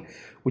anointing,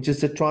 which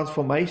is the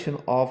transformation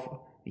of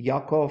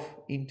Yaakov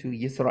into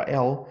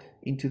Yisrael,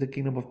 into the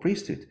kingdom of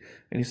priesthood.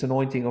 And His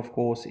anointing, of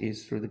course,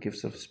 is through the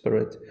gifts of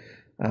Spirit,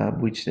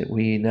 which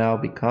we now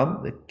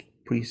become the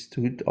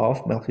priesthood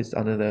of Melchizedek,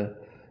 under the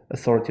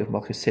authority of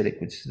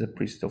Melchizedek, which is the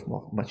priest of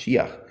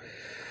Mashiach.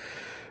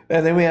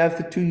 And then we have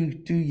the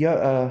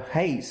two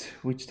hays,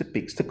 which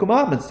depicts the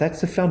commandments. That's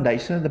the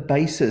foundation and the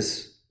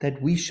basis that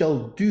we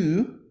shall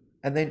do,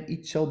 and then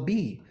it shall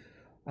be.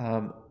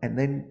 And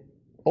then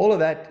all of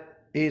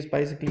that is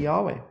basically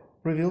Yahweh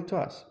revealed to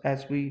us.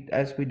 As we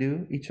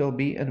do, it shall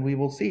be, and we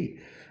will see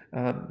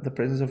the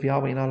presence of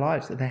Yahweh in our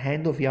lives, and the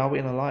hand of Yahweh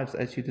in our lives,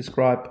 as you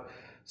describe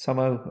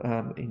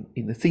somehow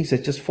in the things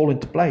that just fall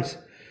into place.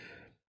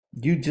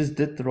 You just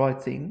did the right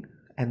thing,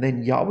 and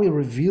then Yahweh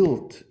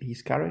revealed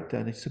His character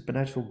and His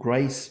supernatural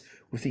grace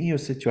within your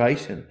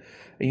situation.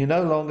 And you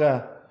no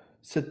longer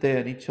sit there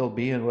and it shall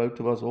be and woe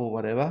to us or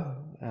whatever.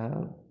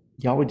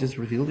 Yahweh just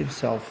revealed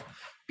Himself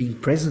being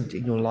present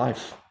in your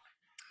life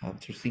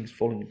through things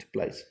falling into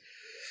place.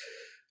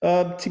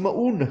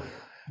 Timaun,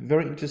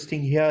 very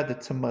interesting here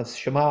that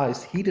Shema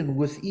is hidden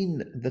within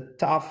the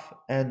Taf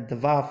and the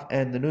Vav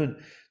and the Nun.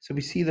 So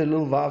we see the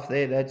little Vav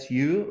there, that's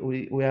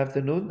you. We have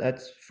the Nun,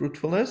 that's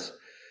fruitfulness.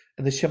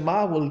 And the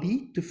Shema will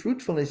lead to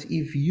fruitfulness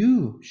if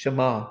you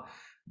Shema.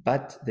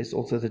 But there's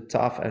also the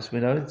tough, as we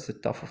know, it's the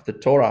tough of the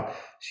Torah.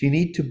 So you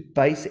need to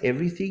base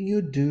everything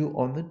you do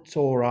on the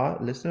Torah,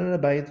 listen and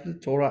obey the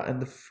Torah, and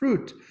the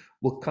fruit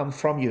will come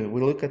from you.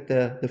 We look at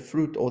the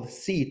fruit or the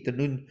seed. The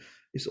nun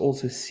is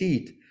also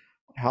seed,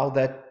 how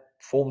that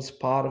forms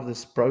part of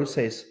this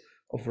process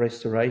of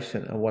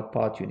restoration and what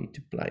part you need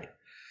to play.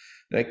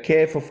 Now,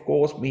 Ekev, of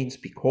course, means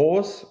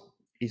because,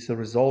 it's a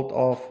result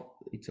of,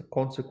 it's a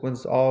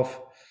consequence of,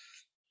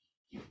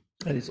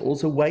 and it's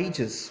also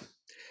wages.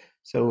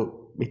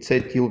 So it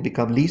said you'll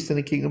become least in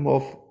the kingdom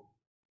of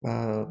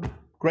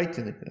great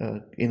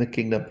in the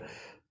kingdom.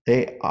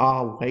 There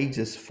are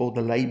wages for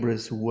the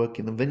laborers who work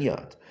in the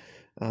vineyard.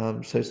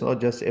 So it's not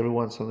just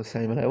everyone's on the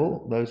same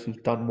level. Those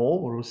who've done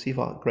more will receive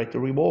a greater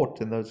reward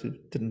than those who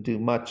didn't do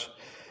much.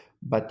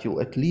 But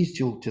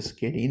you'll just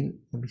get in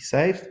and be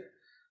saved.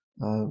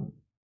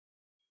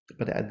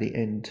 But at the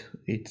end,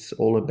 it's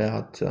all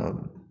about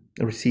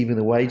receiving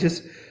the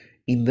wages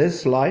in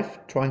this life,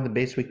 trying the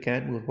best we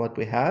can with what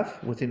we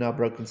have within our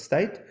broken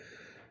state,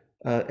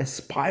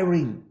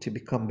 aspiring to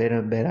become better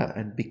and better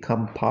and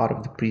become part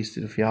of the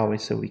priesthood of Yahweh,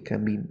 so we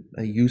can be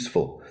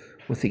useful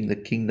within the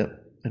kingdom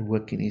and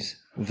work in his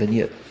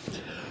vineyard.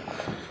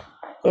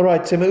 All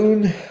right,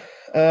 Semeun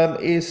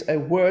is a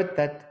word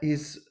that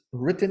is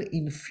written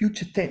in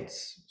future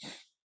tense.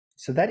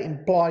 So that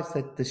implies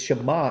that the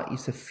Shema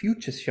is a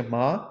future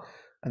Shema,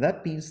 and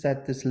that means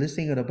that this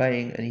listening and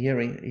obeying and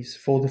hearing is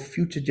for the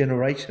future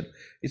generation.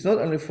 It's not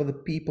only for the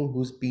people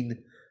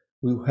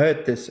who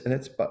heard this, and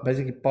it's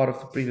basically part of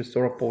the previous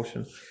Torah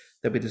portion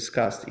that we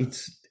discussed.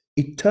 It's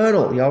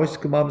eternal. Yahweh's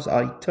commandments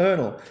are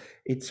eternal.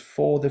 It's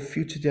for the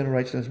future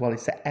generation as well.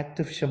 It's the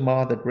active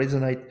Shema that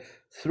resonates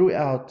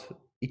throughout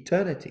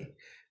eternity,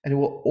 and it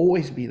will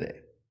always be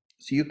there.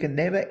 So you can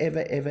never,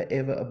 ever, ever,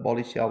 ever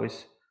abolish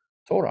Yahweh's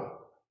Torah.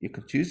 You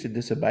can choose to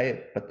disobey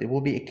it, but there will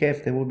be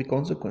Ekev, there will be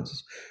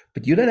consequences.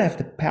 But you don't have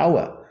the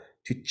power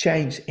to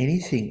change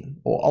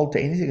anything or alter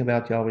anything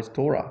about Yahweh's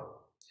Torah,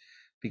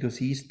 because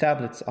his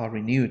tablets are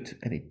renewed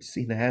and it's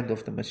in the hand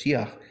of the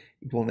Mashiach.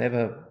 It will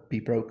never be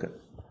broken.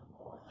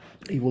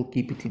 He will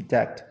keep it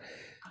intact.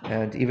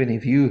 And even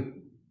if you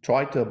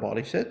try to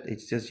abolish it,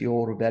 it's just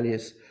your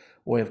rebellious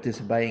way of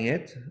disobeying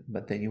it,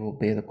 but then you will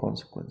bear the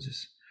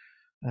consequences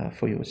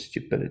for your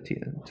stupidity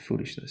and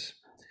foolishness.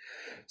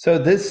 So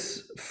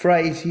this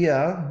phrase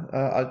here,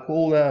 I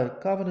call a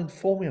covenant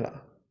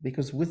formula,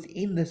 because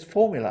within this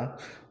formula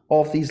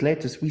of these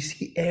letters, we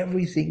see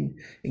everything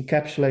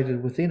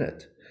encapsulated within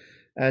it.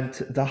 And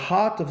the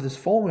heart of this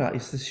formula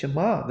is the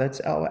Shema. That's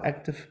our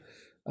active,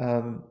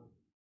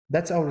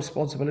 that's our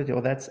responsibility,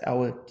 or that's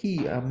our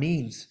key, our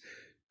means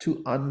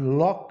to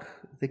unlock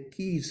the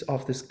keys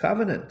of this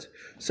covenant,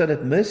 so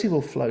that mercy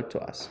will flow to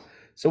us,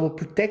 so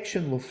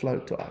protection will flow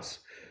to us,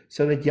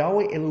 so that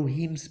Yahweh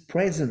Elohim's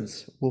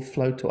presence will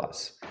flow to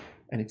us.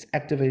 And it's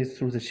activated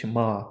through the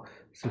Shema,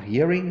 through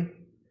hearing,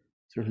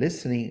 through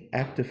listening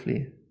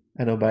actively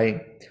and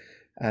obeying,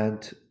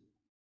 and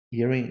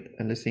hearing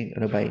and listening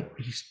and obeying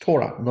his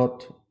Torah,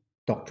 not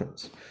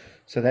doctrines.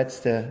 So that's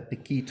the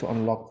key to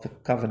unlock the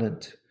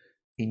covenant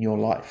in your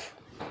life.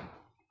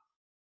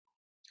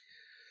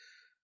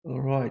 All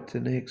right,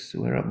 the next,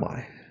 where am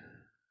I?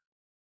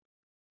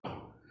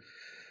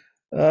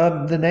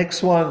 The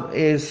next one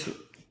is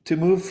to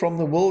move from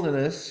the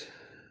wilderness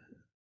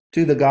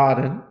to the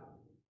garden,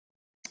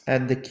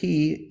 and the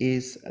key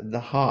is the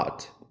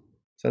heart.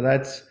 So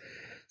that's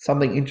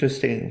something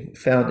interesting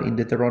found in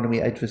Deuteronomy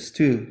 8 verse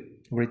 2,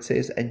 where it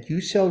says, "And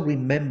you shall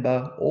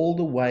remember all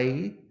the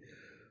way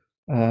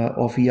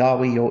of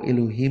Yahweh your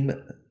Elohim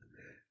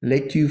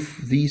led you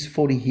these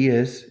 40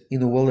 years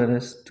in the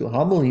wilderness to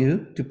humble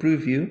you, to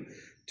prove you,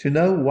 to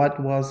know what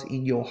was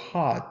in your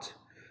heart,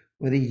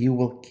 whether you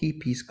will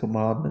keep his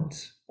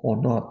commandments or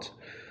not."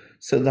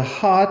 So the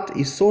heart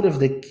is sort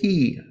of the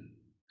key,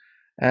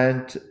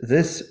 and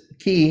this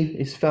key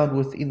is found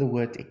within the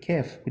word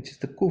Ekev, which is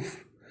the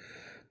kuf.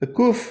 The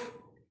kuf,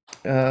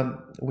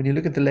 when you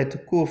look at the letter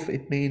kuf,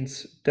 it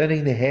means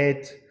turning the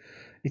head.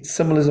 It's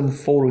symbolism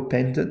for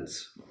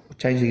repentance,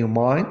 changing your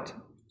mind,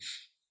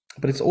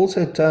 but it's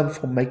also a term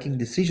for making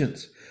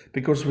decisions,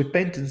 because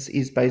repentance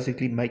is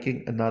basically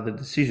making another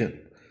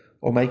decision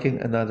or making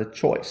another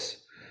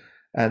choice,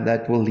 and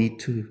that will lead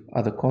to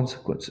other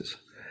consequences.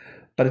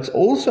 But it's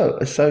also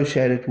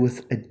associated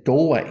with a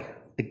doorway,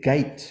 a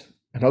gate,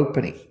 an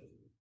opening.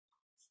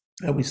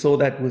 And we saw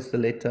that with the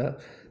letter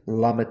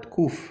Lamed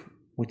Kuf,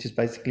 which is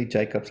basically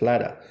Jacob's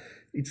ladder.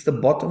 It's the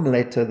bottom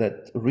letter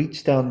that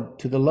reaches down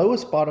to the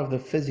lowest part of the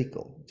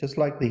physical, just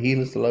like the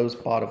heel is the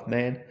lowest part of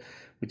man,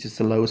 which is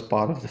the lowest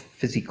part of the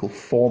physical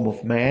form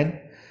of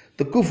man.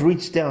 The Kuf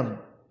reached down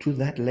to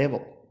that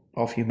level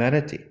of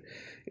humanity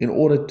in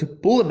order to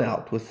pull them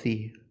out with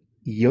the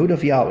Yod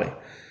of Yahweh,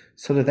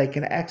 so that they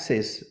can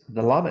access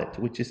the Lamed,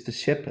 which is the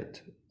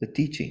shepherd, the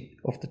teaching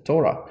of the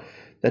Torah,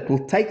 that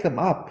will take them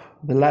up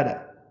the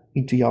ladder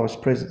into Yahweh's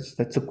presence.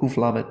 That's the Kuf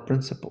Lamed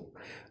principle.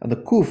 And the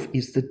Kuf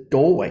is the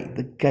doorway,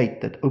 the gate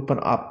that open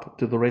up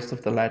to the rest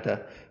of the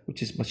ladder,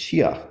 which is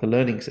Mashiach, the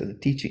learnings and the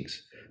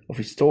teachings of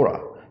his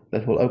Torah,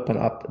 that will open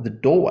up the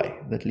doorway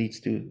that leads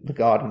to the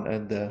garden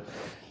and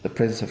the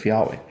presence of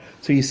Yahweh.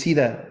 So you see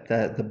that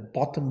the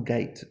bottom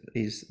gate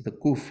is the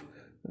kuf,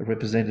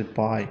 represented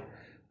by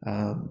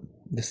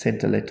the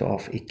center letter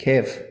of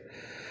Ekev.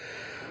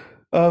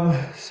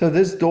 So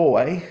this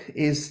doorway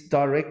is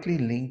directly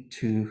linked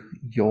to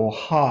your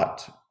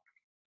heart.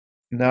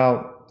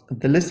 Now,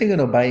 the listening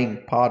and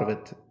obeying part of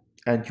it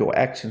and your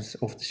actions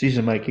of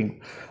decision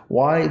making,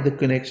 why the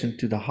connection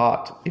to the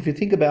heart? If you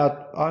think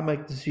about, I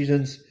make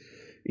decisions,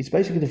 it's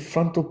basically the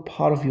frontal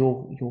part of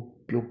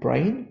your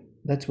brain.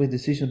 That's where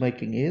decision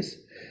making is.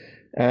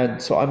 And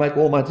so I make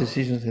all my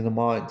decisions in the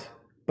mind.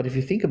 But if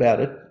you think about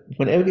it,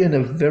 whenever you're in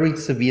a very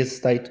severe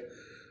state,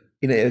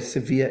 in a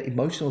severe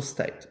emotional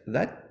state,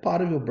 that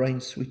part of your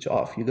brain switch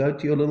off. You go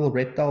to your little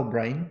reptile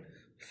brain,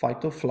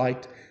 fight or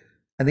flight,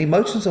 and the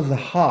emotions of the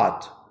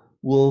heart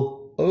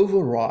will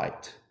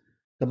override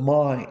the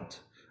mind,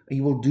 and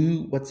you will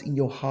do what's in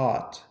your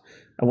heart.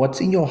 And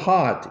what's in your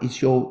heart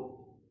is your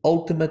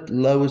ultimate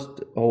lowest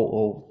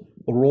or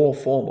raw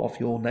form of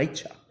your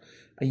nature,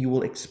 and you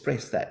will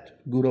express that,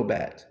 good or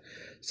bad.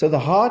 So the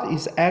heart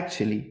is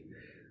actually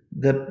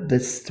where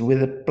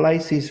the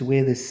place is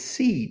where the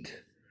seed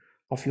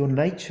of your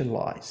nature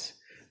lies,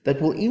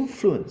 that will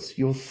influence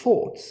your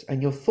thoughts,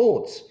 and your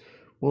thoughts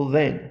will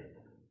then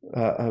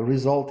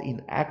result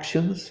in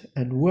actions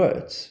and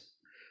words.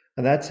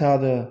 And that's how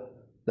the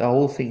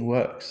whole thing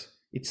works.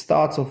 It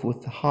starts off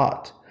with the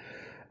heart.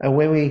 And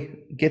when we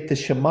get the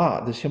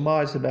Shema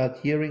is about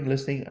hearing,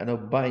 listening, and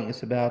obeying.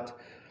 It's about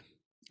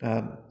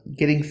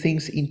getting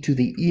things into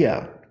the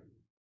ear.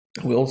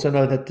 We also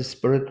know that the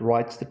Spirit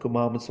writes the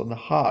commandments on the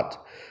heart.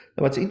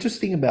 Now, what's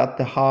interesting about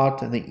the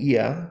heart and the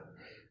ear,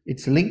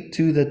 it's linked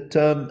to the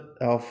term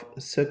of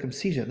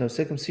circumcision. Now,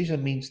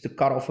 circumcision means to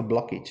cut off a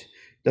blockage.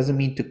 It doesn't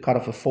mean to cut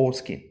off a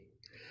foreskin.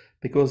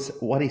 Because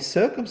what is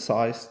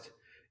circumcised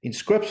in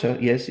Scripture,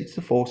 yes, it's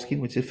the foreskin,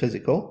 which is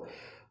physical,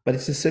 but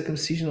it's a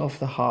circumcision of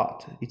the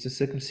heart. It's a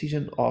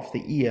circumcision of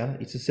the ear.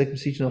 It's a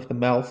circumcision of the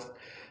mouth.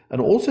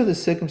 And also the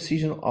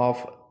circumcision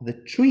of the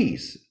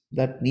trees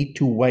that need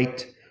to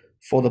wait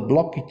for the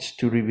blockage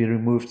to be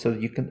removed so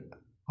that you can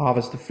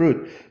harvest the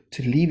fruit,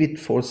 to leave it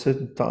for a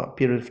certain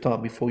period of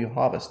time before you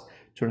harvest,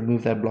 to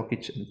remove that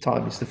blockage, and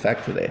time is the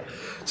factor there.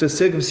 So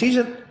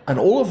circumcision, and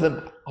all of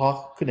them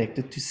are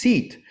connected to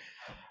seed.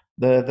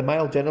 The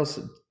male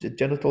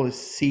genital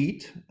is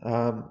seed.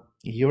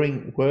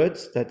 Hearing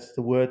words, that's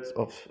the word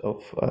of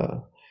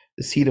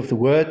the seed of the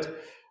word.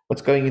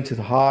 What's going into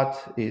the heart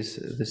is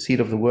the seed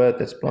of the word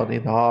that's planted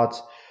in the heart,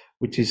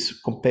 which is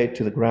compared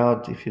to the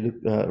ground. If you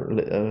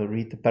look,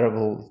 read the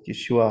parable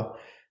Yeshua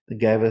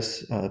gave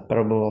us,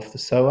 parable of the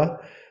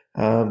sower.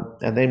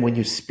 And then when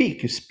you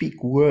speak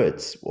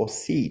words or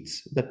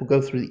seeds that will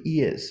go through the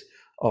ears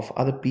of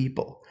other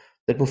people,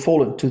 that will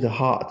fall into the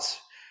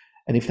hearts.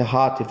 And if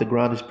the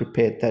ground is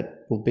prepared,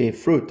 that will bear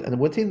fruit. And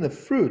within the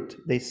fruit,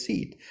 there's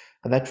seed.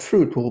 And that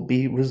fruit will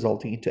be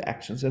resulting into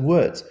actions and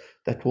words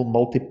that will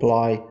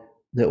multiply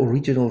the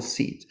original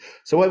seed.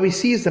 So what we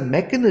see is the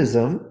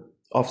mechanism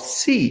of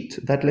seed,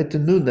 that letter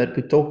nun that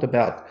we talked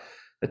about.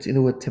 That's in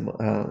the word,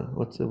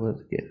 what's the word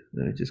again?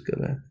 Let me just go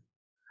back.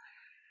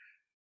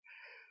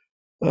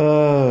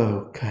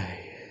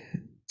 Okay.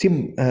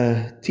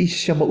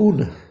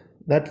 Tishama'un,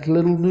 that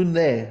little nun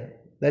there,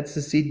 that's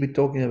the seed we're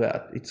talking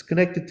about. It's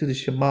connected to the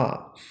Shema.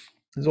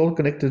 It's all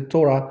connected to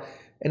Torah,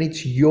 and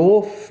it's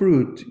your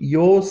fruit,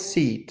 your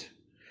seed.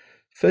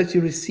 First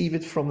you receive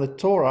it from the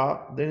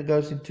Torah, then it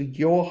goes into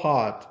your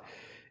heart.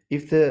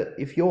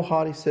 If your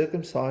heart is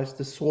circumcised,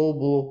 the soil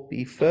will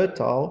be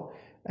fertile,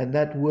 and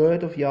that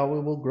word of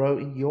Yahweh will grow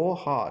in your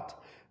heart.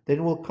 Then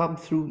it will come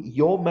through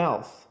your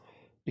mouth,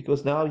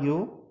 because now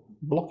your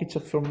blockage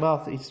of your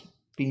mouth is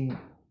being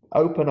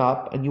opened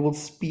up, and you will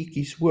speak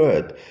His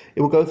word.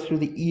 It will go through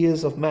the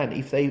ears of man.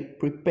 If they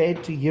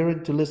prepared to hear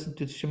and to listen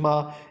to the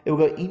Shema, it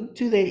will go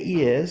into their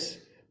ears,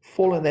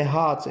 fall in their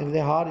hearts. And if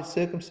their heart is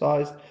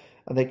circumcised,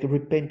 and they can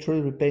repent,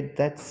 truly repent,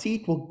 that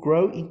seed will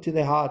grow into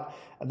their heart,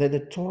 and then the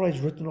Torah is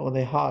written on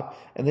their heart,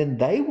 and then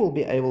they will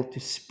be able to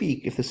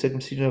speak if the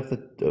circumcision of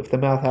the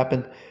mouth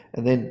happened,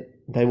 and then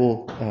they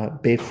will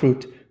bear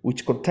fruit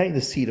which contain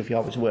the seed of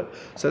Yahweh's word.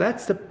 So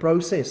that's the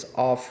process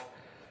of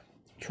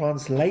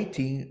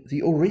translating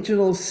the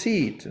original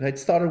seed. And it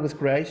started with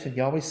creation.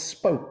 Yahweh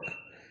spoke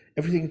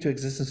everything into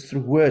existence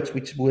through words,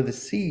 which were the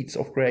seeds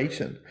of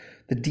creation.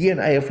 The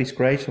DNA of His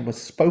creation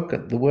was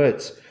spoken. The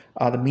words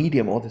are the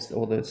medium or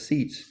the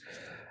seeds.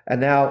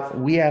 And now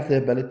we have the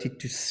ability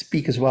to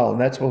speak as well.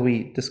 And that's what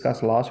we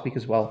discussed last week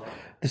as well.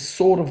 The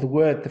sword of the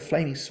word, the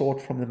flaming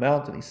sword from the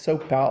mountain, is so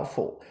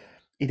powerful.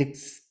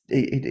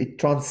 It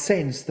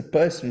transcends the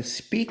person who's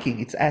speaking.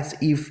 It's as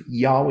if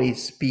Yahweh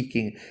is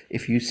speaking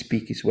if you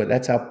speak His word.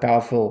 That's how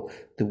powerful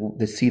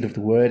the seed of the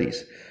word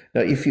is.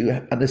 Now, if you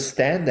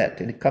understand that,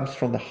 and it comes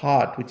from the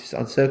heart, which is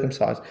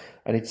uncircumcised,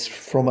 and it's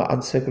from an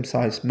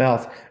uncircumcised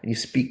mouth, and you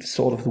speak the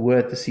sword of the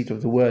word, the seed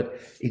of the word,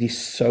 it is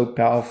so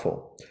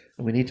powerful.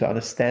 And we need to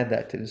understand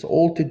that. It is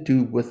all to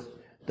do with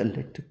the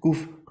letter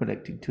kuf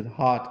connecting to the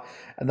heart.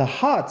 And the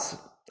heart's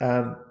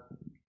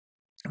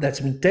that's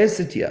been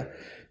tested here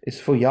is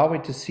for Yahweh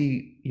to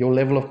see your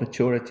level of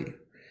maturity.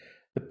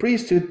 The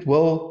priesthood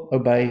will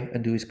obey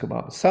and do his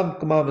commandments. Some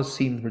commandments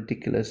seem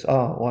ridiculous.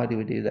 Oh, why do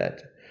we do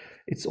that?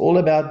 It's all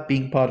about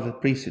being part of the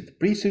priesthood. The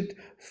priesthood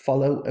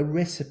follow a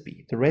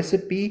recipe. The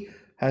recipe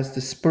has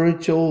the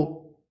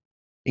spiritual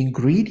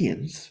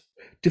ingredients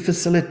to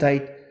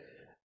facilitate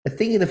a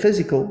thing in the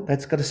physical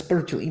that's got a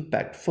spiritual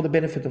impact for the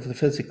benefit of the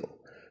physical.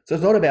 So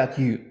it's not about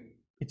you.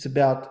 It's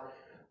about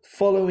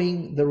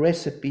following the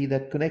recipe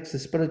that connects the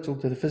spiritual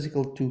to the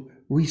physical to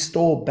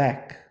restore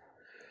back.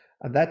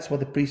 And that's what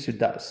the priesthood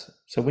does.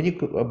 So when you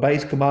obey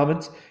his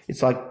commandments,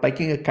 it's like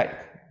baking a cake.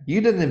 You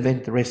didn't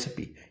invent the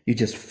recipe, you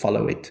just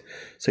follow it.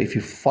 So if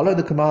you follow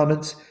the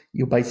commandments,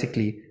 you're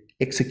basically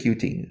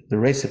executing the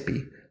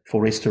recipe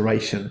for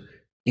restoration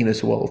in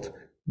this world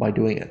by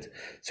doing it.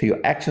 So your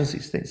actions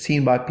is then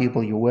seen by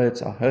people, your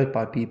words are heard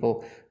by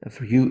people, and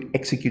for you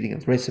executing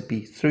the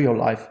recipe through your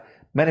life,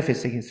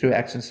 manifesting it through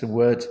actions and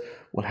words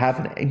will have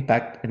an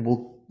impact and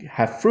will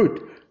have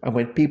fruit. And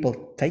when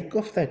people take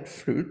off that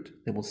fruit,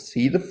 they will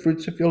see the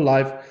fruits of your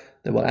life,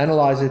 they will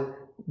analyze it,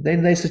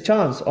 then there's a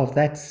chance of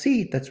that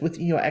seed that's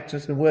within your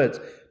actions and words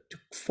to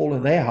fall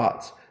in their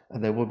hearts,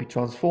 and they will be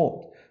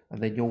transformed.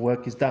 And then your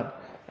work is done,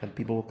 and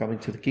people will come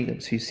into the kingdom.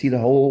 So you see the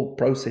whole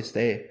process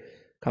there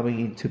coming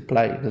into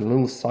play, the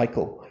little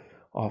cycle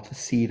of the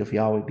seed of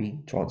Yahweh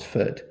being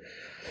transferred.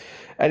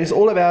 And it's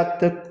all about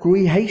the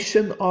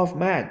creation of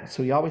man.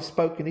 So Yahweh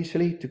spoke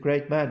initially to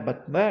create man,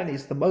 but man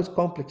is the most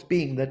complex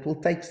being that will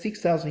take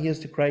 6,000 years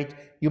to create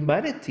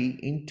humanity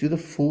into the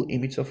full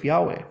image of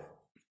Yahweh.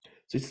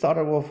 So it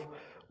started off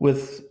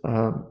with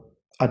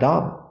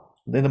Adam.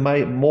 Then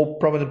the more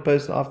prominent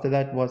person after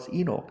that was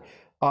Enoch.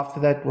 After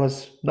that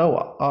was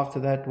Noah. After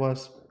that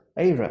was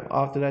Abraham.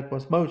 After that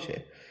was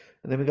Moshe.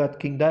 And then we got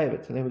King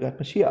David. And then we got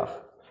Mashiach.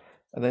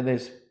 And then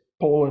there's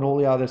Paul and all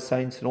the other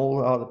saints and all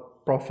the other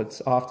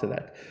prophets after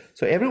that.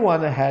 So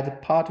everyone had a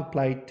part to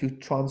play to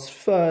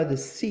transfer the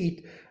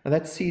seed, and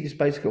that seed is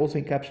basically also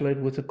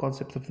encapsulated with the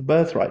concept of the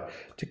birthright,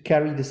 to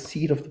carry the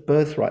seed of the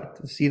birthright,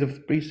 the seed of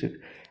the priesthood,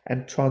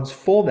 and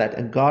transform that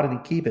and guard it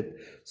and keep it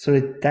so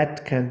that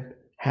that can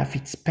have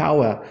its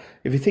power.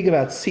 If you think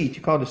about seed,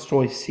 you can't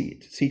destroy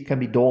seed. Seed can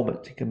be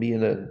dormant. It can be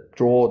in a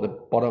drawer at the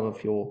bottom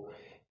of your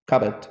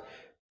cupboard.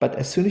 But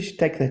as soon as you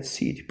take that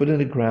seed, you put it in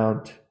the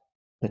ground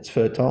that's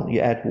fertile,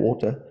 you add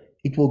water,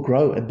 it will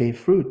grow and bear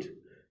fruit.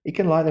 It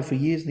can lie there for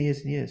years and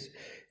years and years.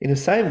 In the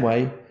same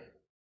way,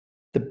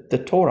 the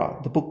Torah,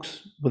 the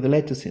books with the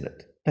letters in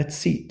it, that's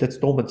seed, that's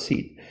dormant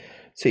seed.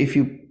 So if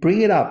you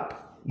bring it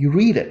up, you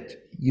read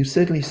it, you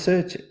certainly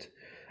search it,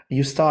 and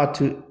you start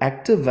to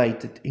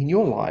activate it in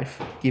your life,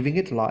 giving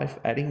it life,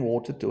 adding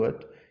water to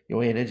it,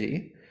 your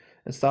energy,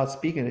 and start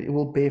speaking it, it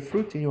will bear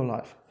fruit in your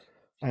life.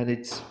 And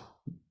it's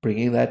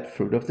bringing that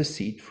fruit of the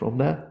seed from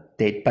the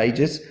dead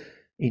pages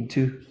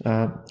into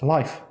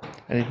life,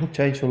 and it will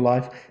change your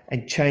life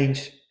and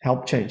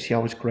help change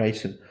Yahweh's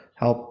creation,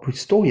 help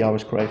restore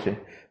Yahweh's creation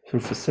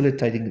through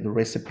facilitating the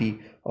recipe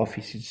of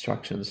his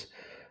instructions,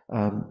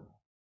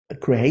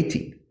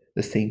 creating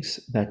the things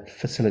that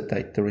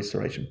facilitate the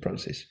restoration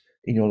process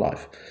in your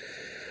life.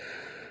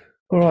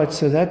 All right,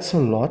 so that's a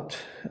lot.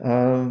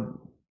 I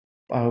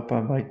hope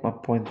I made my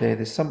point there.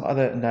 There's some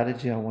other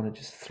analogy I want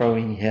to just throw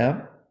in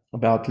here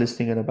about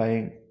listening and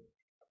obeying.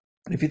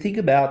 If you think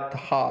about the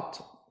heart,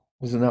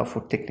 was enough for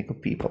technical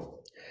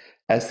people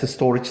as the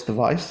storage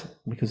device,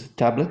 because the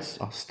tablets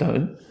are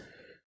stone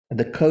and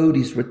the code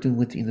is written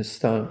within the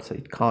stone, so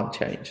it can't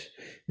change.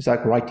 It's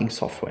like writing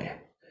software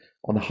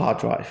on the hard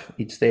drive.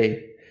 It's there,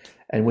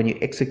 and when you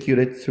execute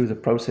it through the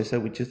processor,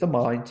 which is the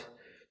mind,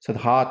 so the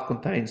heart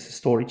contains the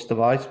storage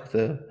device with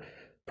the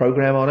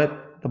program on it,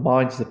 the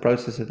mind is the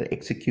processor that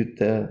execute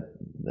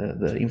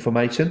the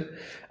information,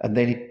 and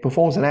then it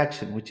performs an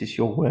action, which is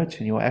your words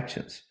and your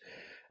actions,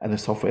 and the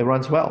software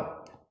runs well.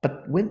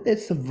 But when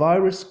there's a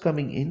virus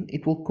coming in,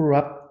 it will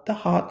corrupt the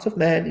hearts of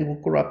man, it will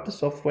corrupt the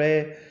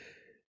software.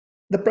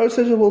 The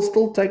processor will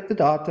still take the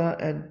data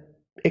and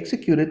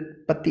execute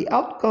it, but the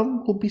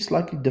outcome will be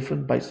slightly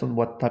different based on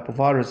what type of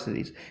virus it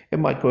is. It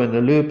might go in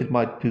the loop, it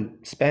might do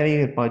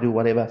spamming, it might do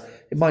whatever,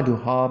 it might do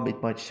harm,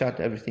 it might shut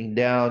everything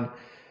down.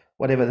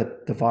 Whatever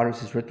the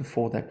virus is written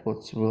for, that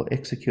will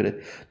execute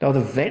it. Now,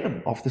 the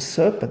venom of the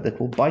serpent that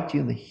will bite you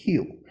in the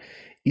heel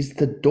is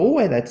the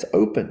doorway that's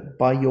open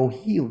by your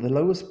heel, the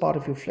lowest part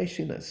of your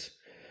fleshiness,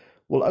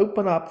 will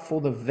open up for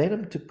the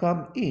venom to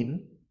come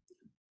in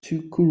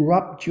to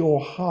corrupt your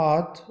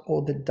heart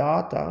or the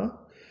data,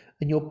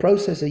 and your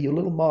processor, your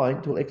little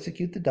mind, will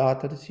execute the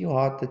data that's in your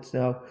heart that's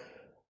now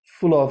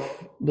full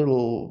of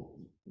little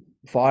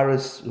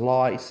virus,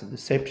 lies and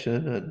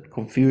deception and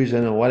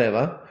confusion or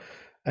whatever,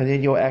 and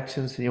then your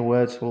actions and your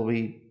words will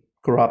be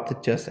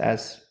corrupted just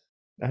as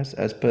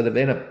per the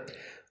venom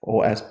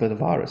or as per the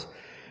virus.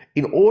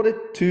 In order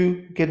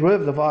to get rid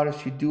of the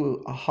virus, you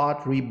do a hard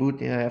reboot,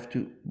 and you have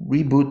to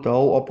reboot the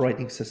whole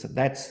operating system.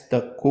 That's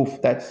the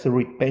kuf, that's the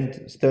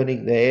repentance,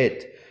 turning the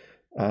head,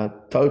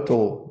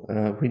 total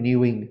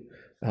renewing,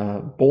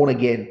 born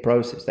again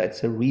process.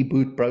 That's a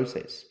reboot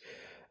process.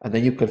 and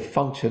then you can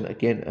function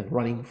again and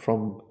running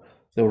from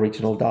the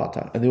original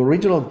data. And the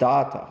original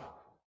data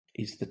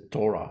is the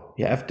Torah.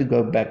 You have to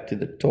go back to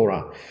the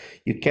Torah.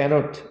 You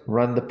cannot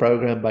run the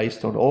program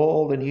based on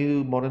all the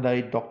new modern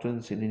day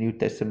doctrines in the New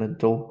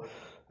Testament or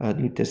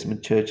New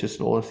Testament churches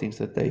and all the things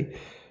that they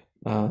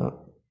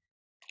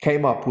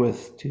came up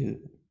with to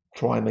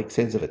try and make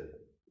sense of it.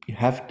 You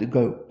have to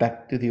go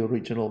back to the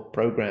original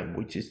program,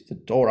 which is the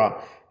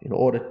Torah, in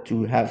order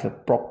to have a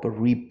proper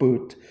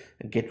reboot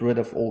and get rid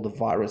of all the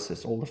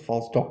viruses, all the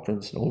false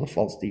doctrines, and all the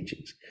false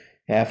teachings.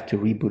 You have to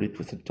reboot it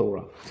with the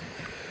Torah.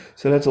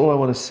 So that's all I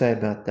want to say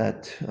about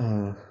that.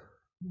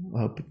 I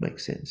hope it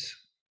makes sense.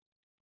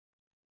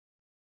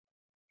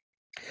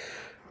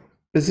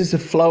 This is a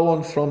flow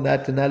on from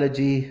that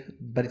analogy,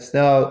 but it's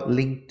now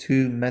linked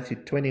to Matthew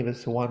 20,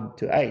 verse 1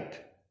 to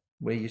 8,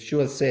 where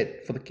Yeshua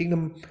said, "For the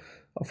kingdom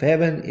of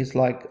heaven is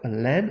like a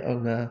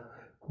landowner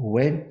who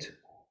went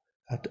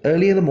out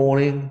early in the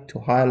morning to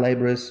hire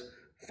laborers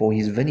for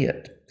his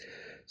vineyard.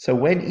 So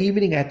when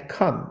evening had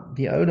come,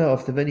 the owner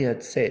of the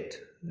vineyard said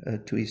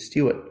to his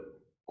steward,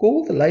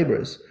 'Call the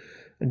laborers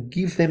and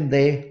give them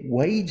their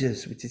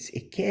wages,'" which is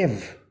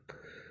Ekev,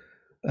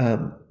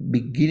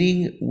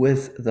 "beginning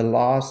with the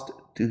last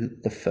to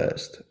the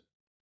first."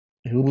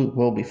 Who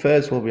will be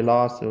first will be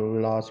last, who will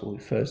be last will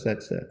be first.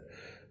 That's the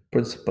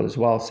principle as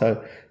well.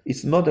 So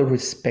it's not a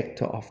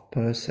respecter of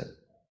person.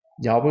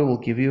 Yahweh will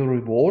give you a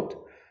reward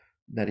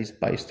that is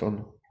based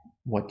on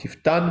what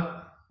you've done,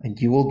 and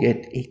you will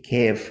get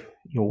Ekev,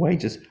 your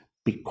wages,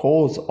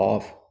 because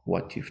of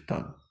what you've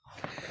done.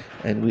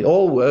 And we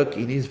all work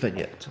in his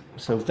vineyard.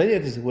 So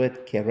vineyard is the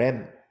word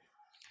kerem,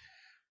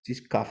 which is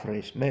kaf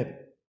resh mem.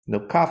 Now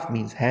kaf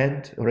means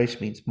hand, resh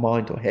means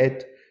mind or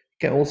head,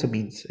 can also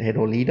means head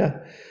or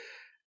leader,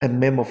 and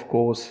mem of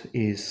course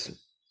is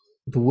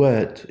the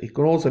word. It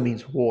can also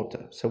mean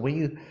water. So when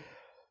you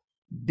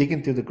dig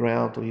into the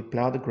ground or you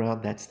plow the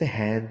ground, that's the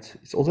hand.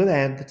 It's also the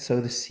hand that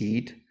sows the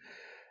seed.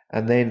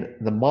 And then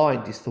the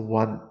mind is the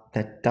one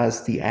that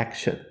does the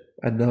action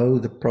and know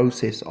the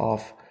process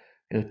of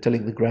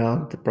tilling the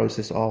ground, the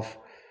process of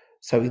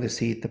sowing the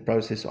seed, the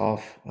process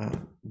of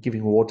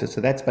giving water.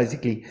 So that's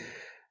basically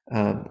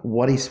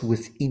what is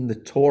within the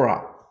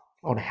Torah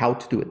on how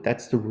to do it.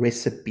 That's the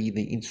recipe,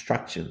 the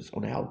instructions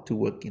on how to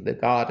work in the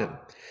garden.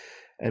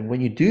 And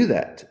when you do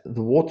that,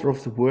 the water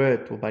of the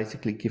word will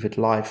basically give it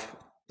life,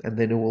 and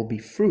then it will be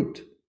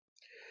fruit.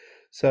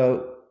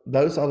 So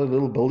those are the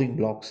little building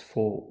blocks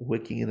for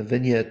working in a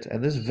vineyard.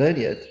 And this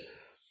vineyard,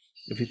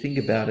 if you think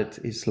about it,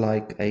 is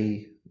like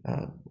a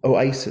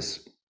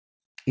oasis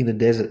in the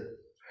desert,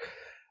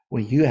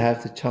 where you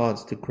have the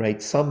chance to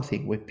create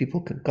something where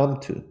people can come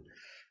to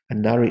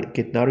and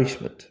get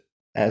nourishment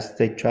as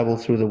they travel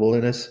through the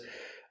wilderness.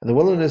 And the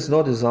wilderness is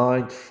not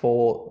designed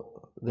for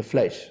the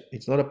flesh.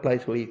 It's not a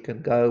place where you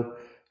can go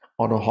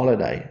on a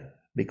holiday,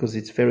 because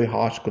it's very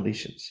harsh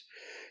conditions.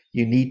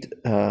 You need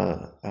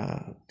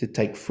to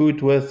take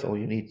food with, or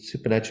you need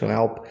supernatural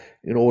help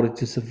in order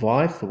to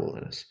survive the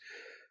wilderness.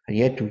 And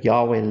yet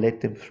Yahweh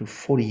led them through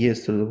 40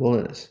 years through the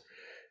wilderness.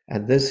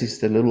 And this is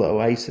the little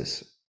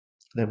oasis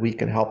that we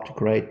can help to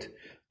create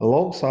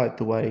alongside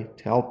the way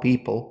to help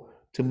people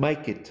to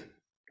make it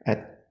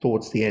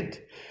towards the end.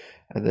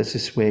 And this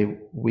is where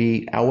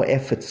our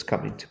efforts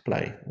come into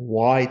play,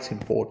 why it's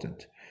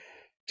important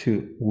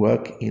to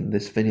work in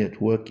this vineyard,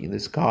 work in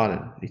this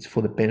garden. It's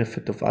for the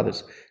benefit of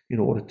others, in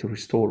order to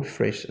restore,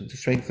 refresh, and to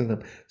strengthen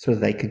them so that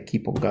they can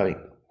keep on going.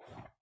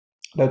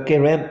 Now,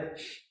 Kerem,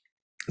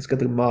 let's go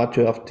to Mark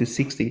 12 to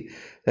 60.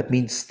 That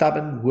means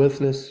stubborn,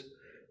 worthless,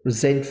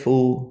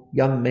 resentful,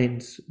 young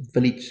men,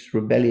 village,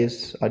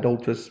 rebellious,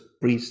 idolatrous,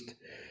 priest,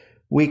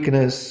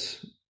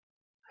 weakness,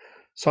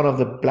 son of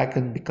the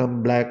blackened,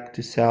 become black,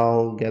 to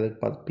sell, gathered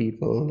by the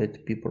people, let the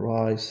people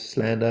rise,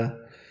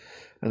 slander.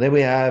 And then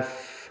we have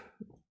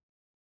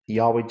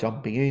Yahweh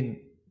jumping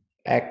in,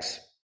 axe,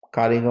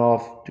 cutting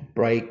off, to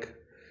break,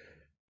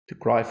 to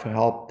cry for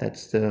help.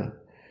 That's the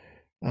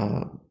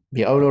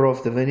owner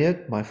of the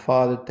vineyard. My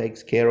Father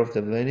takes care of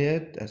the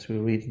vineyard, as we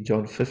read in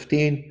John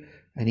 15,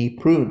 and he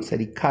prunes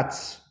and he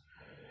cuts.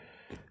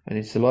 And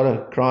it's a lot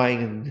of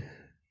crying and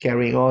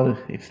carrying on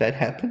if that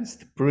happens,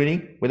 the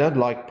pruning. We don't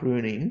like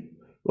pruning.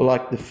 We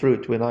like the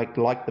fruit. We like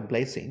the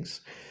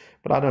blessings.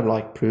 But I don't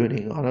like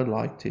pruning. I don't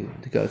like to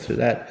go through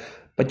that.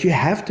 But you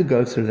have to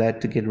go through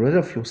that to get rid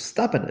of your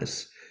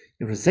stubbornness,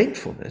 your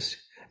resentfulness,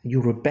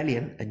 your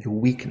rebellion, and your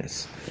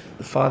weakness.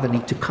 The Father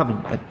needs to come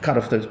in and cut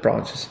off those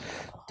branches.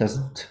 It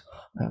doesn't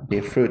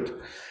bear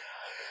fruit.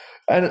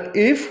 And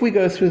if we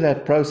go through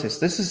that process,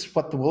 this is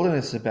what the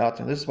wilderness is about,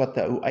 and this is what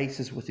the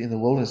oasis within the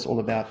wilderness is all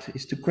about,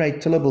 is to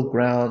create tillable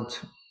ground,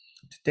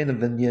 to tend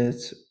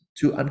vineyards,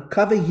 to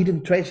uncover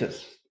hidden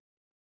treasures,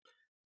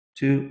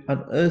 to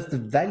unearth the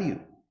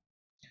value,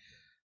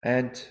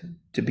 and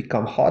to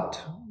become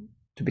hot,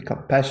 to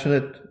become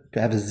passionate, to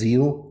have a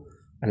zeal,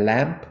 a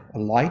lamp, a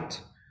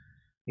light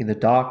in the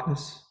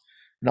darkness,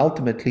 and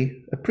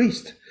ultimately a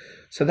priest.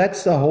 So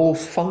that's the whole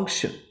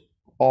function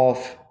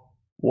of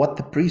what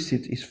the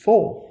priesthood is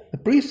for. The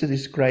priesthood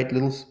is to create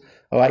little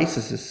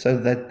oases so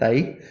that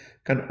they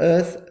can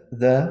unearth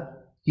the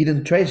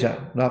hidden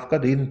treasure. Now I've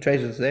got hidden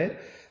treasures there.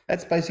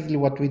 That's basically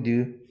what we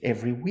do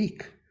every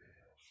week.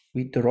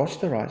 We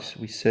torah,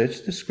 we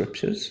search the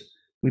scriptures,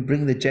 we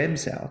bring the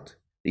gems out,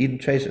 the hidden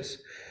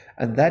treasures.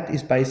 And that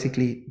is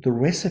basically the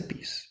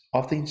recipes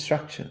of the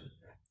instruction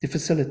to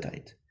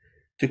facilitate,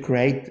 to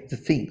create the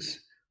things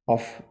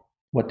of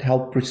what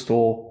help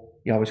restore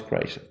Yahweh's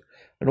creation,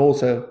 and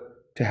also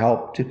to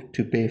help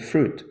to bear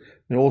fruit,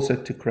 and also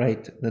to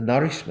create the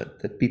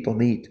nourishment that people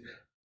need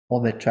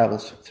on their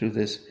travels through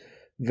this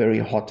very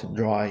hot and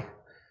dry,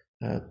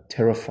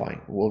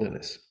 terrifying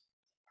wilderness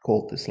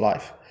called this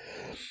life.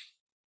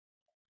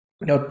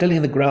 Now,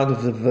 tilling the ground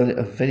of the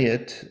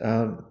vineyard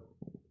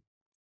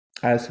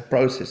as a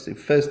process, you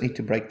first need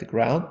to break the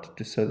ground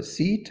to sow the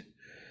seed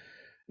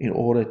in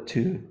order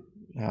to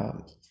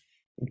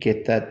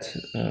get that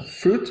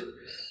fruit.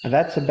 And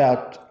that's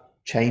about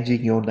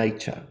changing your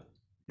nature,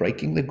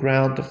 breaking the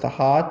ground of the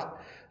heart.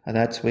 And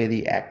that's where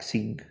the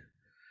axing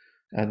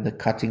and the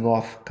cutting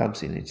off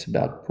comes in. It's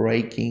about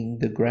breaking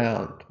the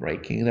ground,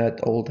 breaking that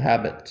old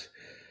habit,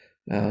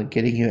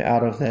 getting you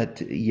out of that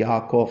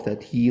Yaakov,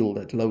 that heel,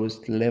 that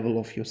lowest level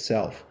of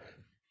yourself,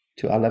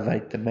 to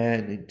elevate the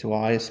man into a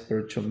higher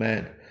spiritual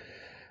man.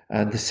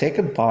 And the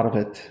second part of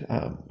it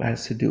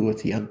has to do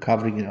with the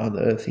uncovering and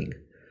unearthing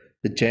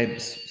the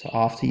gems. So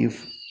after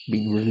you've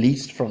been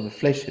released from the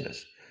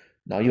fleshiness,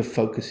 now your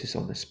focus is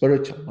on the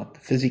spiritual, not the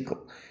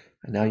physical.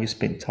 And now you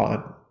spend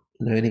time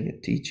learning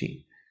and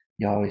teaching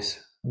Yahweh's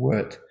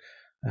word,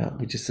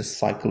 which is the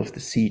cycle of the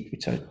seed,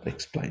 which I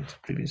explained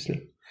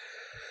previously.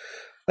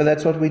 And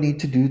that's what we need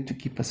to do to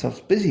keep ourselves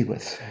busy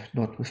with,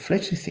 not with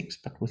fleshly things,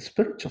 but with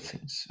spiritual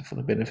things for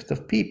the benefit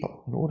of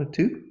people, in order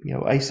to be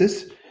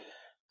oasis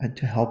and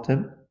to help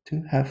them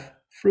to have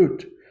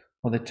fruit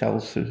on their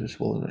travels through this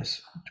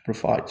wilderness, to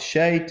provide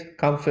shade,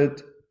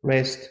 comfort,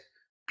 rest,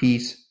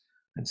 peace,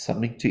 and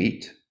something to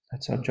eat.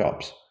 That's our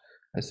jobs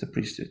as the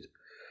priesthood.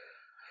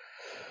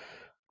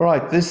 All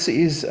right, this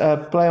is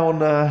a play on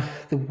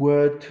the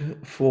word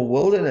for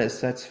wilderness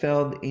that's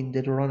found in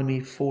Deuteronomy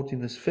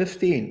 14 verse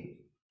 15.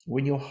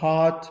 When your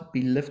heart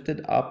be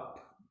lifted up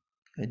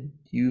and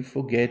you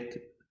forget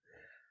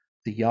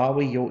the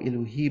Yahweh your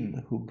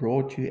Elohim, who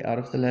brought you out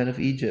of the land of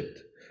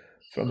Egypt,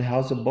 from the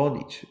house of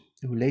bondage,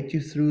 who led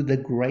you through the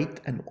great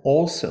and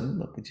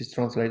awesome, which is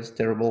translated as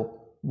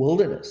terrible,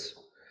 wilderness,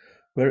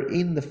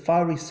 wherein the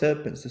fiery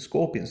serpents, the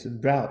scorpions,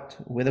 and drought,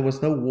 where there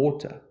was no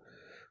water,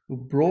 who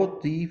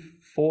brought thee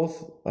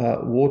forth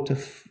water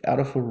out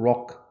of a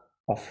rock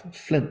of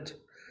flint.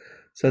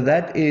 So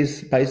that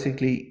is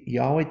basically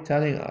Yahweh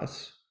telling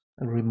us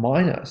and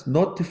remind us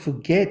not to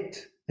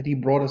forget that he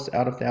brought us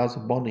out of the house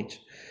of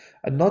bondage,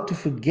 and not to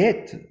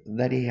forget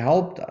that he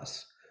helped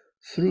us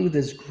through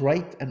this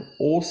great and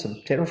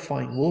awesome,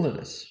 terrifying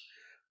wilderness,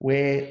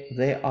 where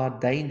there are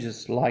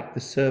dangers like the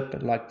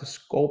serpent, like the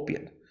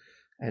scorpion,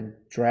 and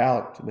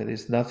drought, where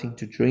there's nothing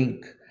to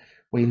drink,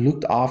 where he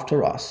looked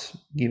after us,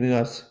 giving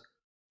us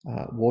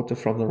water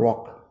from the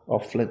rock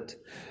of flint.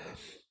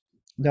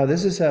 Now,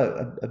 this is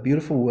a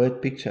beautiful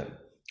word picture.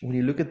 When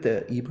you look at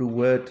the Hebrew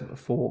word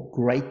for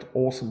great,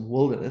 awesome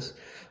wilderness,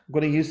 I'm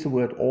going to use the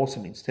word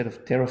awesome instead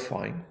of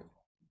terrifying,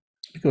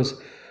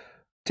 because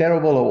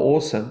terrible or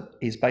awesome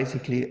is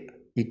basically,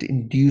 it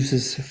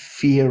induces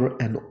fear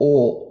and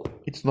awe.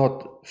 It's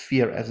not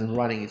fear as in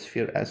running, it's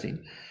fear as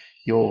in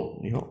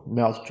your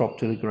mouth dropped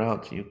to the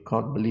ground. You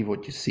can't believe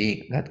what you're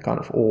seeing, that kind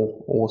of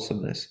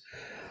awesomeness.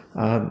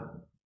 Now,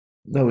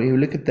 when you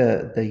look at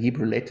the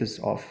Hebrew letters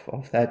of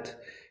that,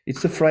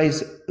 it's the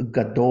phrase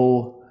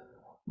Gadol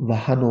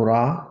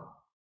Vahanora.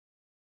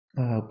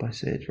 I hope I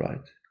say it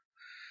right.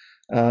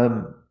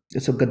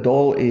 So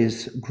Gadol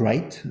is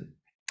great,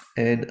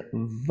 and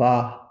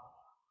Vahanora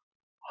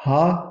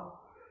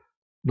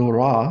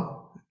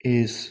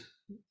is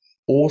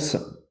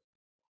awesome.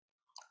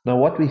 Now,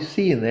 what we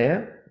see in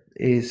there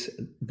is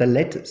the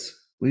letters.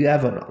 We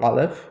have an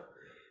aleph,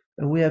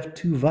 and we have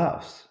two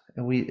vavs,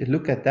 and we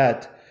look at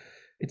that.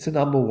 It's a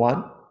number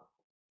 1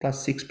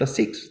 plus 6 plus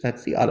 6.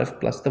 That's the aleph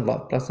plus the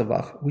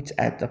vav, which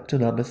add up to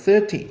number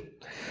 13.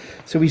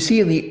 So we see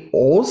in the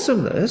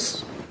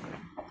awesomeness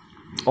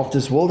of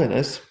this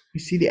wilderness, we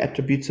see the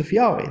attributes of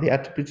Yahweh, the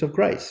attributes of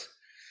grace,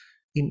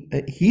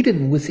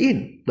 hidden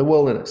within the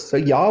wilderness. So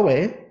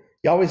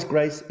Yahweh's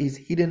grace is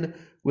hidden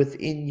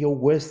within your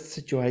worst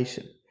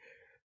situation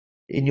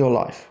in your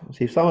life.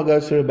 So if someone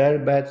goes through a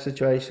bad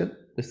situation,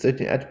 the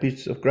 13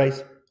 attributes of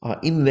grace are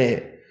in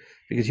there.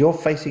 Because you're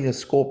facing a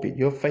scorpion,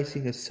 you're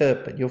facing a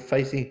serpent, you're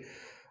facing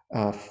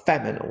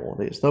famine, or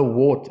there's no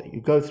water.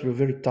 You go through a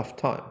very tough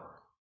time.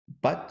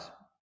 But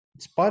in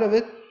spite of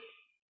it,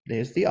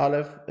 there's the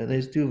aleph, and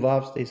there's two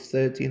vavs, there's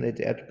 13, there's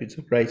the attributes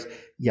of grace.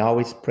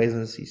 Yahweh's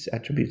presence, his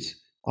attributes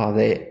are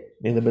there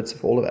in the midst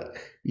of all of that.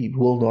 He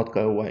will not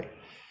go away.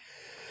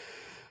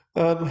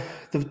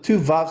 The two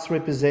vavs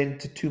represent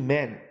the two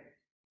men,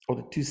 or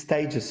the two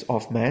stages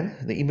of man: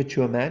 the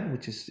immature man,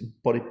 which is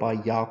embodied by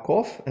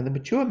Yaakov, and the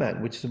mature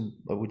man, which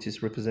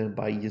is represented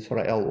by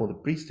Yisrael, or the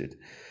priesthood.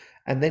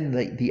 And then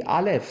the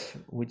aleph,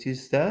 which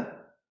is the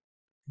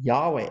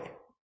Yahweh,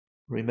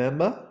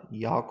 remember,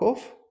 Yaakov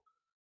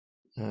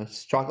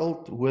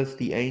struggled with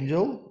the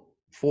angel,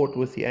 fought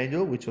with the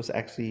angel, which was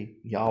actually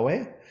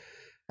Yahweh,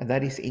 and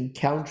that is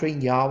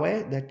encountering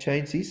Yahweh that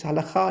changed his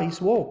halakha,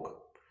 his walk.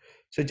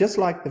 So just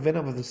like the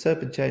venom of the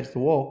serpent changed the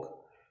walk,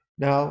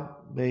 now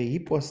the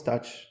hip was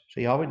touched. So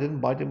Yahweh didn't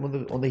bite him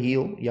on the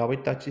heel. Yahweh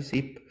touched his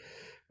hip,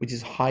 which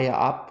is higher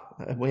up.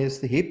 And where's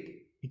the hip?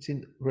 It's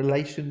in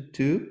relation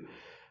to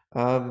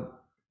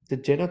the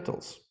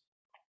genitals,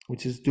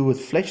 which is to do with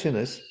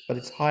fleshiness, but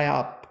it's higher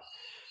up.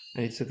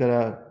 And it's got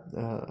a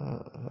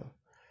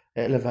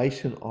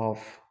elevation of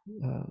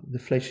the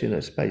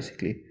fleshiness,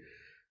 basically.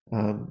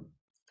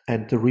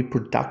 And the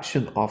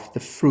reproduction of the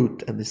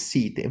fruit and the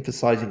seed, the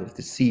emphasizing of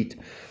the seed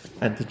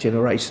and the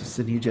generations,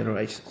 the new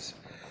generations.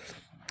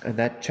 And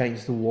that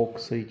changed the walk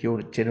so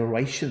your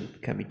generation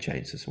can be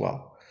changed as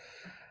well.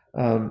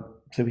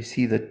 So we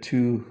see the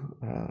two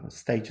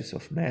stages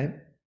of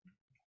man.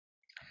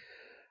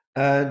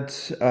 And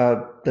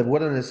the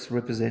wilderness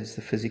represents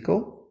the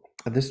physical.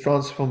 And this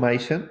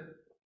transformation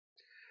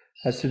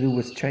has to do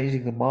with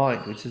changing the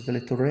mind, which is the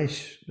letter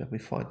resh that we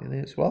find in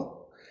there as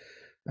well.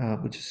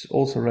 Which is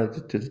also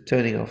related to the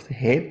turning of the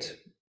head,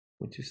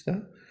 which is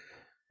the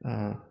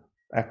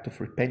act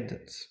of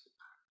repentance.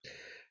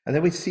 And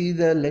then we see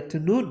the letter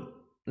nun,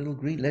 little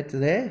green letter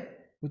there,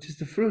 which is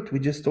the fruit we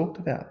just talked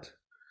about.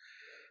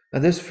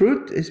 And this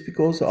fruit is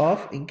because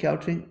of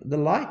encountering the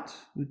light.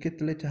 We get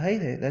the letter hey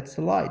there, that's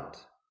the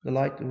light. The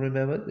light,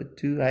 remember, the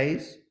two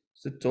hays,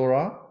 it's the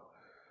Torah.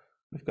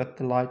 We've got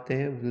the light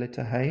there with the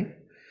letter hey,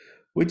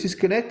 which is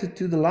connected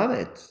to the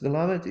lamed. The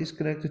lamed is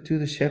connected to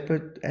the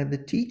shepherd and the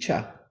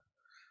teacher,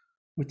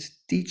 which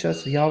teach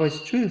us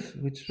Yahweh's truth,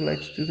 which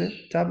relates to the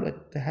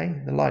tablet, the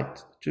hay, the light,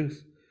 the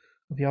truth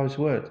of Yahweh's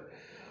word.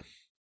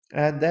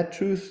 And that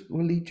truth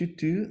will lead you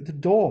to the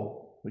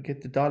door. We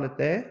get the dalet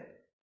there.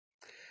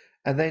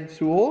 And then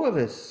through all of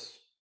this,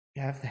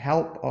 you have the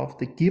help of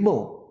the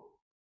gimel.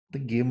 The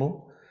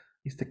gimel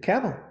is the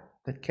camel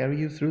that carry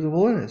you through the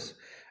wilderness.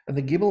 And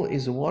the gimel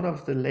is one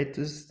of the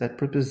letters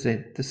that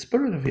represent the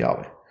spirit of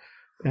Yahweh.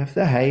 We have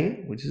the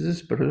hay, which is the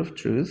spirit of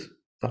truth,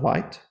 the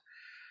light.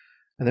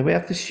 And then we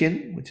have the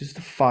shin, which is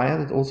the fire,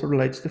 that also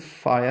relates to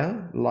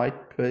fire, light,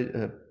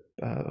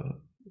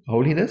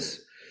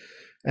 holiness.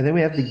 And then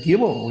we have the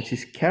gimel, which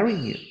is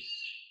carrying you,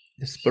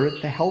 the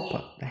spirit, the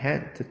helper, the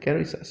hand that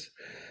carries us.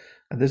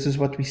 And this is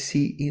what we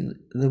see in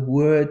the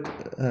word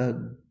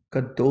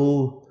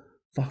gadol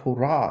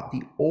v'horah,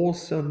 the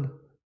awesome,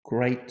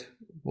 great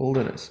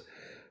wilderness.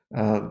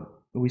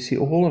 We see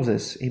all of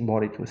this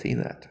embodied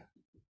within that.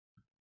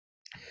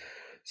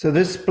 So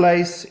this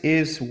place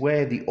is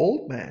where the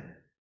old man,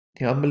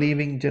 the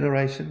unbelieving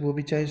generation, will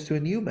be changed to a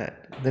new man.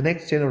 The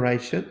next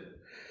generation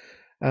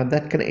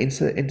that can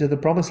enter the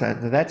promised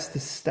land. And that's the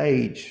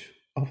stage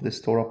of this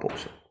Torah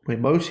portion, where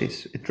Moshe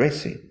is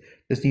addressing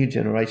this new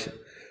generation,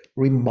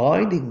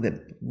 reminding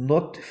them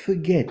not to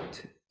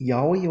forget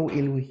Yahweh your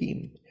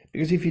Elohim.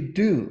 Because if you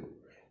do,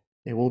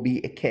 there will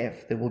be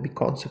Ekev, there will be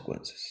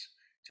consequences.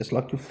 Just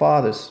like your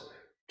fathers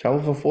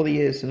travel for 40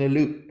 years in a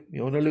loop.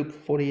 You're on a loop for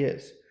 40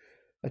 years.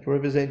 That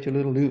represents your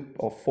little loop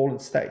of fallen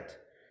state.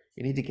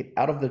 You need to get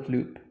out of that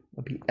loop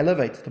and be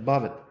elevated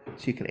above it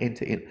so you can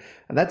enter in.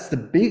 And that's the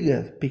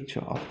bigger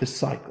picture of the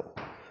cycle.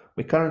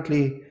 We're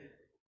currently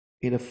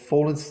in a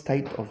fallen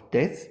state of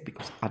death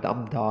because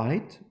Adam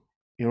died.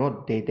 You're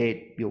not dead,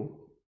 you're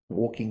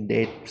walking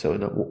dead, so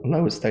in a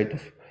lower state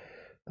of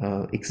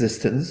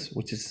existence,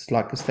 which is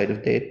like a state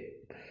of death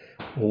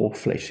or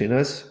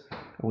fleshiness.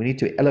 And we need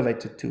to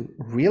elevate it to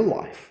real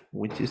life,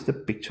 which is the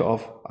picture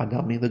of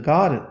Adam in the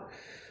garden.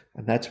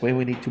 And that's where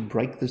we need to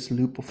break this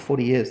loop of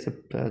 40 years,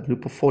 the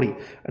loop of 40.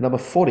 And number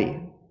 40,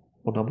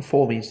 or number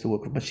 4, means the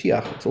work of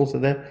Mashiach. It's also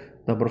the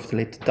number of the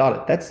letter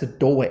Dalet. That's the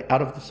doorway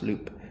out of this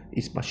loop,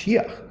 is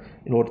Mashiach,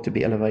 in order to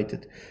be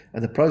elevated.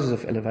 And the process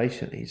of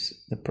elevation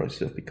is the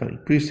process of becoming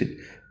priesthood,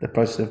 the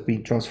process of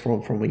being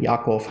transformed from a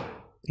Yaakov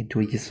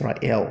into a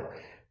Yisrael,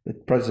 the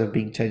process of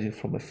being changed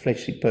from a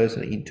fleshly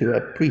person into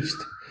a priest.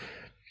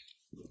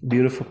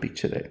 Beautiful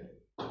picture there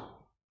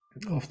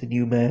of the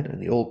new man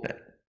and the old man.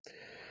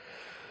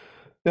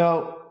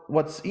 Now,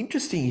 what's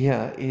interesting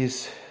here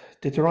is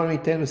Deuteronomy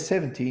 10 verse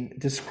 17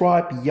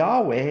 describe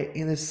Yahweh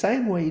in the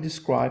same way he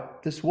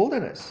described this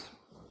wilderness.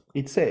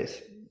 It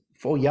says,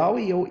 for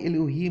Yahweh your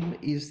Elohim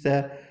is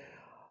the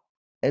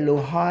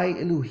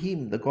Elohai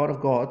Elohim, the God of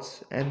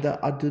gods, and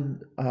the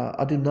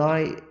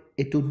Adonai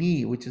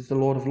Etoni, which is the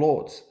Lord of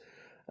lords,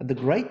 and the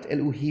great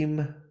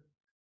Elohim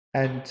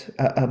and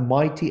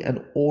mighty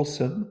and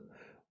awesome,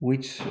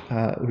 which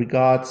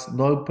regards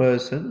no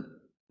person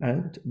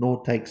and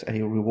nor takes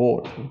a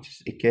reward, which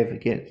is Ekev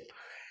again.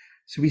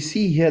 So we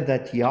see here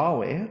that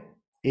Yahweh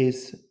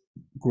is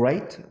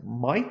great,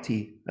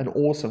 mighty, and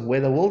awesome,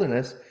 where the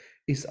wilderness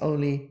is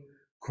only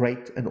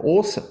great and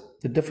awesome.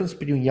 The difference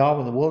between Yahweh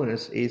and the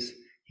wilderness is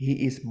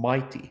he is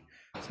mighty.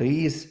 So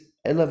he is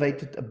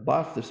elevated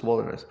above this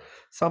wilderness.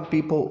 Some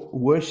people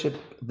worship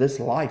this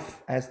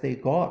life as their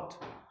God,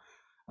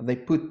 and they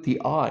put the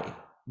I,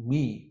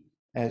 me,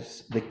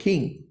 as the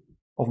king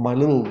of my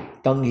little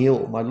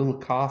dunghill, my little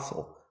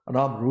castle, and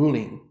I'm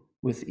ruling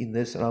within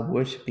this, and I'm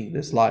worshipping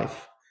this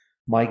life,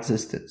 my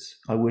existence.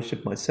 I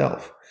worship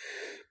myself.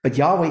 But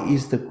Yahweh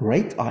is the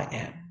great I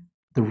am,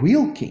 the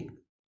real king,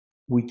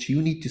 which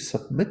you need to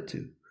submit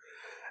to.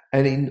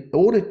 And in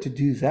order to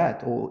do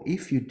that, or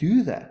if you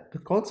do that, the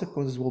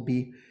consequences will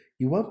be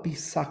you won't be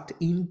sucked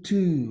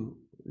into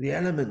the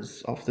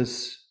elements of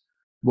this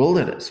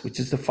wilderness, which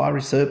is the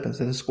fiery serpents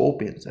and the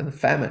scorpions and the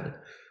famine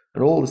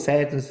and all the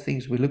sadness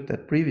things we looked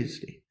at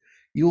previously.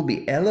 You'll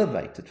be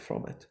elevated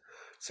from it.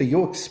 So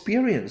your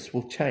experience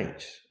will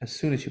change as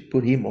soon as you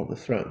put him on the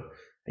throne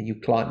and you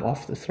climb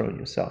off the throne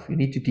yourself. You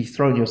need to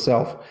dethrone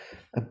yourself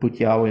and put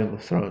Yahweh on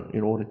the throne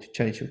in order to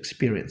change your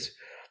experience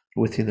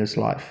within this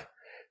life.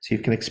 So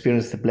you can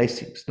experience the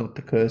blessings, not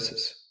the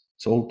curses.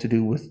 It's all to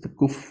do with the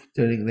kuf,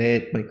 turning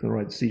there, making the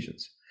right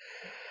decisions.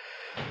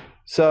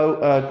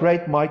 So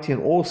great, mighty,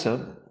 and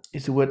awesome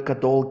is the word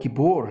gadol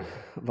gibor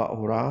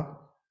va'ora,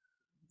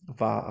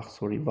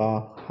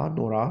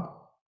 va'hanora.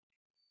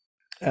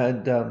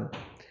 And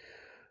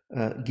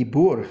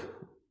gibor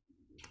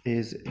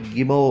is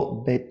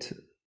gimel bet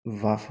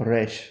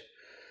vafresh,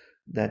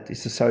 that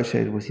is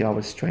associated with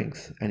Yahweh's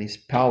strength and his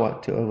power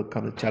to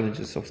overcome the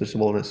challenges of this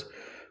wilderness,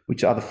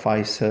 which are the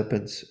fire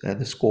serpents and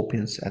the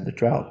scorpions and the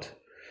drought.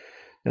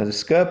 Now the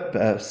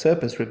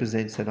serpents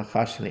represents the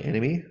Nachash, the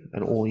enemy,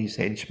 and all his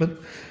henchmen.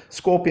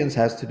 Scorpions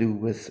has to do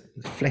with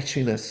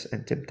fleshiness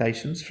and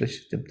temptations,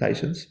 fleshly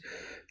temptations.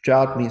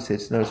 Drought means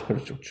there's no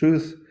spiritual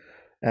truth,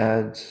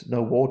 and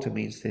no water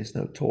means there's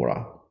no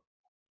Torah.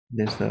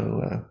 There's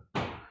no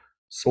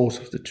source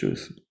of the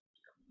truth.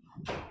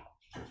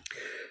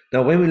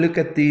 Now when we look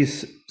at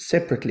these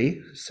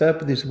separately,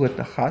 serpent is the word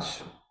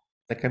Nachash,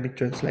 that can be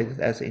translated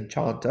as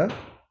enchanter.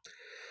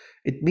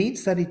 It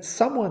means that it's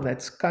someone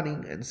that's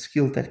cunning and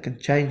skilled, that can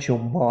change your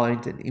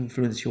mind and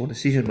influence your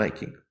decision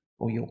making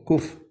or your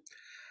kuf.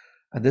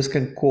 And this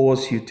can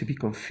cause you to be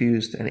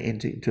confused and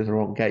enter into the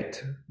wrong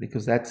gate,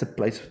 because that's a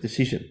place of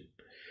decision.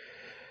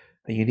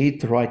 And you need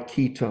the right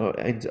key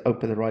to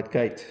open the right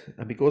gate.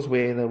 And because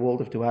we're in a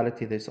world of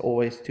duality, there's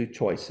always two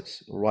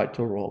choices, right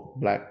or wrong,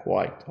 black,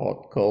 white,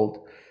 hot,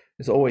 cold.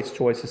 There's always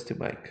choices to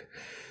make.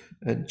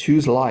 And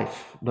choose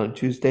life, don't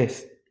choose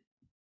death.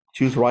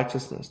 Choose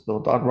righteousness,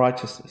 not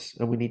unrighteousness.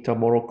 And we need our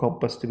moral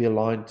compass to be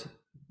aligned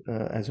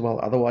as well.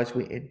 Otherwise,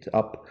 we end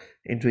up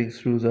entering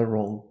through the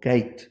wrong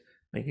gate,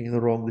 making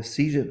the wrong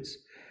decisions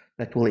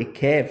that will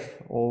Ekev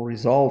or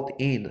result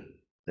in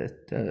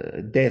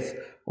that death,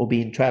 or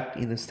being trapped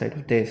in a state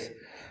of death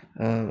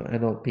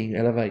and not being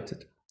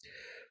elevated.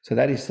 So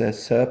that is the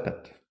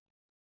serpent.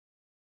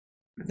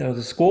 Now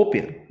the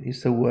scorpion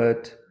is the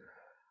word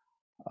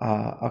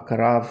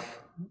akarav.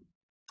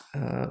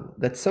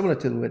 That's similar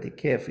to the word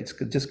Ekev. It's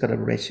just got a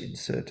resh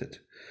inserted.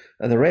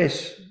 And the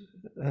resh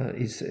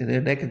is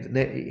in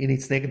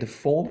its negative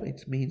form.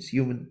 It means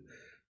human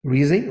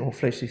reasoning or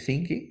fleshly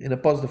thinking. In a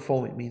positive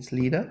form, it means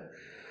leader.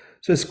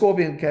 So a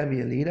scorpion can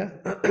be a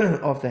leader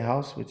of the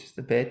house, which is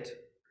the bed.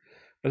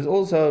 But it's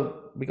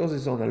also, because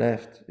it's on the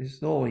left,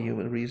 it's no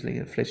human reasoning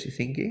and fleshly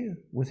thinking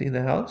within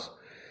the house,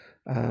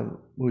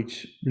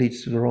 which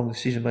leads to the wrong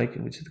decision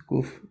making, which is the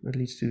kuf, that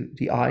leads to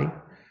the eye.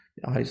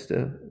 The eye is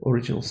the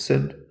original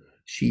sin.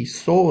 She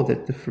saw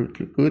that the fruit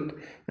looked good,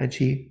 and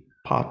she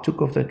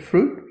partook of that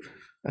fruit,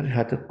 and it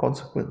had a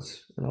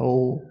consequence, a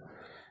whole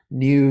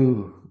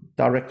new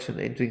direction,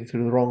 entering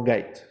through the wrong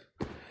gate.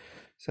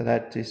 So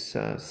that is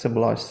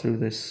symbolized through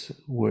this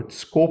word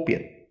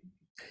scorpion.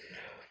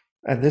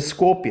 And this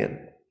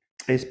scorpion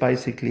is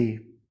basically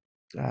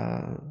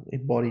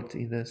embodied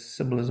in the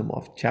symbolism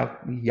of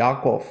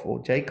Yaakov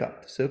or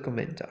Jacob, the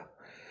circumventer,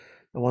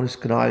 the one who's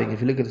conniving.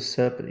 If you look at a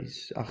serpent,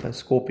 he's a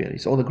scorpion.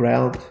 He's on the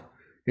ground.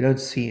 You don't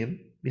see him.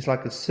 He's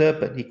like a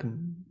serpent. He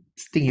can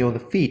sting you on the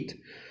feet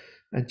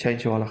and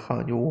change your halakha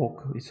and your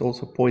walk. It's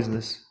also a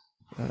poisonous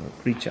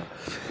creature.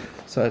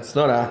 So it's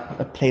not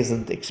a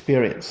pleasant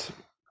experience.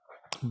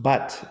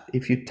 But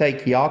if you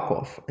take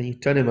Yaakov and you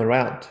turn him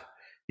around,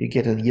 you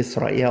get an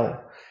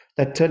Yisrael.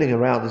 That turning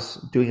around is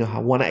doing a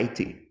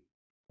 180,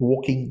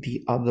 walking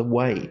the other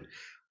way,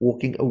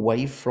 walking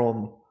away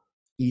from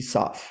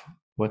Esau,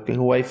 walking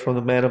away from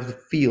the man of the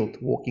field,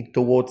 walking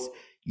towards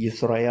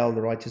Yisrael,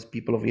 the righteous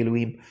people of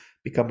Elohim,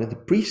 becoming the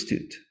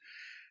priesthood.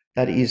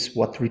 That is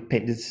what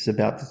repentance is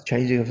about, the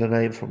changing of the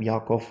name from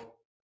Yaakov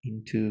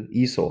into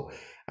Esau.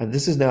 And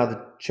this is now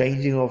the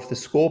changing of the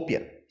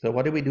scorpion. So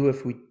what do we do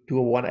if we do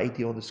a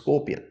 180 on the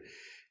scorpion?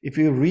 If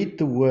you read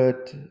the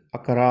word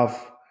akarav,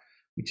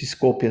 which is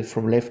scorpion,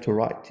 from left to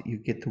right, you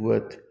get the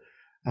word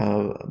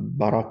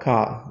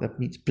barakah, that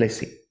means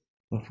blessing.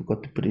 I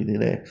forgot to put it in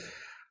there.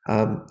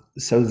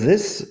 So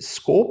this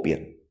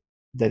scorpion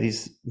that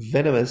is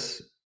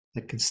venomous,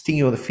 that can sting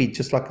you on the feet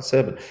just like a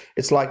serpent,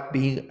 it's like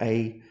being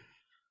a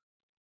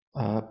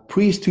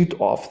priesthood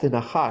of the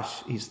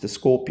Nachash is the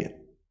scorpion,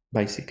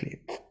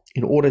 basically.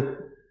 In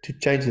order to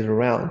change it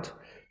around,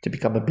 to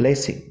become a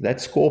blessing,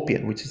 that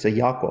scorpion, which is a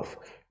Yaakov,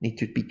 need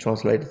to be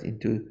translated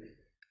into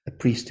a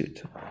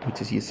priesthood,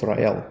 which is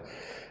Yisrael.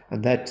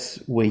 And that's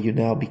where you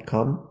now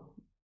become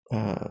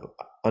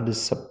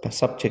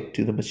subject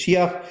to the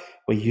Mashiach,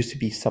 where you used to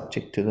be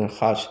subject to the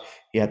Nachash.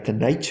 You had the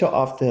nature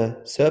of the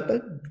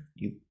serpent.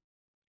 You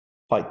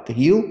bite the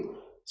heel,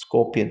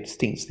 scorpion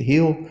stings the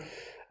heel.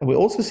 And we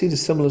also see the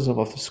symbolism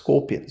of the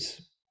scorpions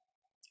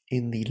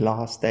in the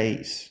last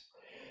days.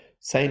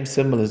 Same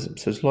symbolism.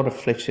 So there's a lot of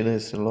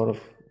fleshiness and a lot of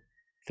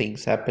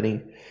things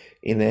happening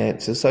in there.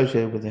 It's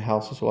associated with the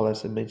house as well.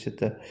 As I mentioned,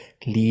 the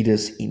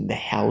leaders in the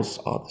house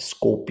are the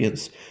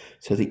scorpions.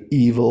 So the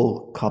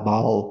evil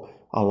cabal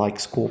are like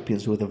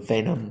scorpions with a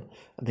venom,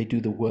 and they do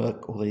the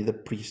work, or they're the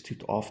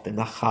priesthood of the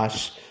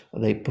Nachash,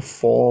 and they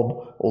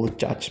perform all the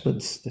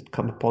judgments that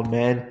come upon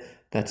man.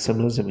 That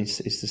symbolism is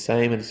the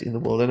same, and it's in the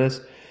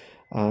wilderness.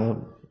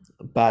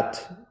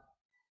 But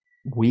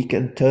we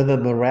can turn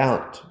them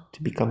around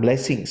to become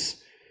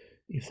blessings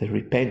if they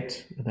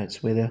repent, and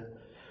that's where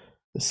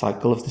the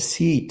cycle of the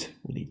seed.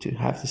 We need to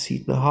have the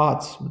seed in our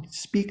hearts. We need to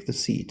speak the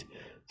seed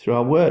through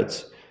our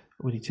words.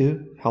 We need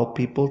to help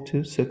people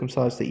to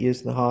circumcise their ears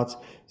and their hearts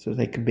so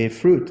they can bear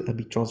fruit and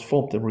be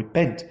transformed and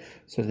repent,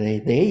 so their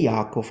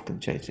Yaakov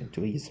can change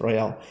into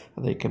Israel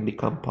and they can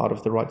become part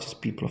of the righteous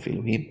people of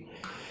Elohim.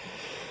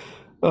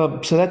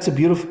 So that's a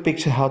beautiful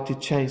picture, how to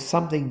change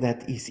something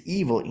that is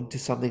evil into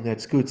something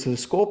that's good. So the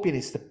scorpion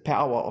is the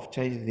power of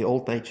changing the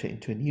old nature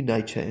into a new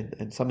nature,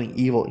 and something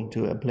evil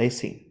into a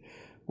blessing,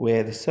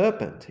 where the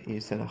serpent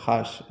is an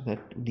Nachash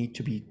that need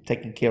to be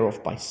taken care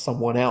of by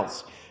someone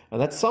else. And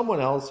that someone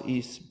else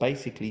is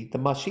basically the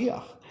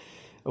Mashiach.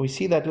 And we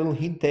see that little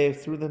hint there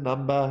through the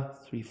number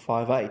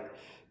 358,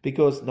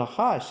 because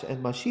Nachash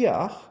and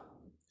Mashiach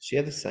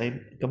share the same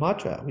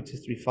gematria, which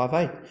is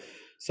 358.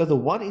 So the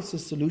one is the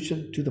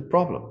solution to the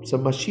problem. So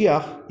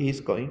Mashiach is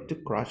going to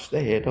crush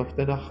the head of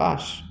the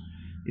Nachash.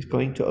 He's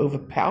going to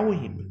overpower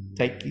him,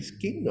 take his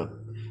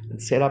kingdom,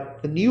 and set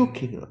up the new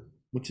kingdom,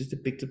 which is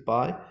depicted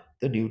by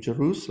the New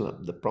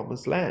Jerusalem, the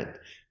Promised Land,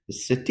 the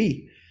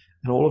city,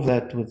 and all of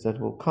that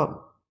will come.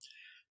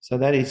 So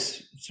that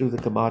is through the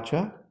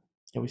gematria,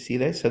 and we see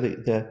that. So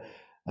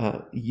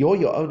you're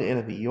your own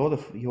enemy. You're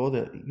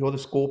the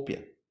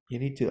scorpion. You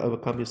need to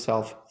overcome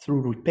yourself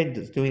through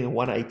repentance, doing a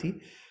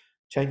 180.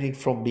 Changing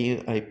from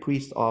being a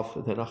priest of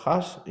the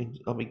Nachash in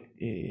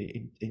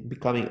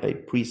becoming a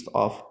priest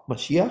of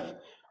Mashiach,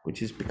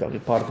 which is becoming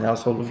part of the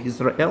household of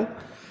Israel.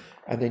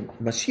 And then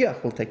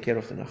Mashiach will take care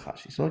of the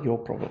Nachash. It's not your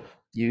problem.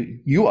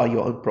 You are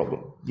your own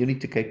problem. You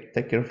need to take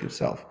care of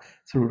yourself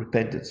through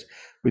repentance.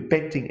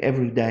 Repenting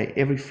every day,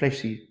 every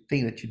fleshy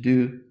thing that you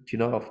do, that you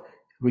know of,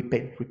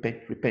 repent.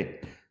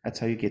 That's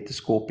how you get the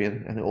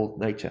scorpion and the old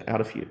nature out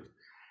of you,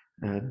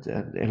 and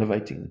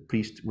elevating the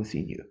priest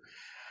within you.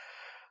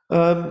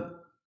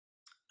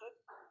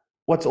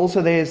 What's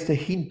also there is the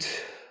hint.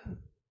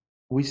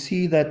 We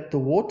see that the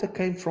water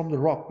came from the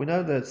rock. We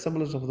know the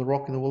symbolism of the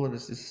rock in the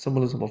wilderness is the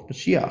symbolism of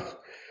Mashiach.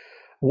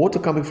 Water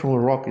coming from a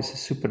rock is a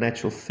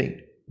supernatural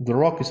thing. The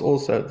rock is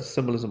also the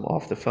symbolism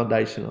of the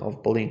foundation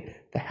of building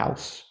the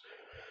house,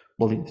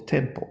 building the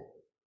temple.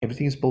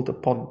 Everything is built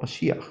upon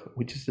Mashiach,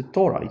 which is the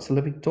Torah. It's a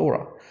living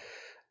Torah.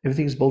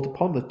 Everything is built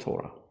upon the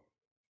Torah.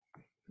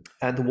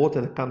 And the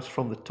water that comes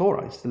from the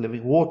Torah is the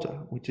living water,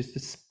 which is the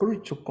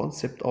spiritual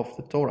concept of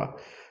the Torah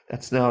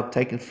that's now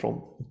taken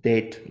from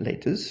dead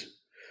letters,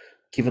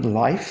 given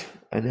life,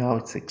 and now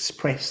it's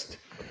expressed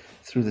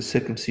through the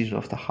circumcision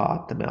of the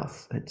heart, the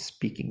mouth, and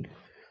speaking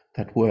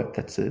that word.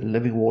 That's the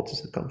living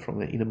waters that come from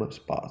the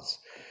innermost parts,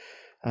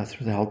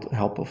 through the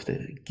help of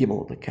the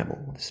Gimel, the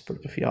camel, the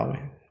Spirit of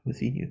Yahweh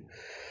within you.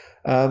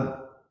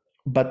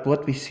 But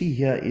what we see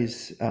here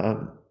is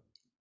the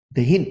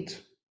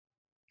hint.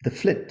 The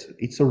flint.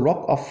 It's a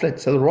rock of flint.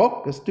 So the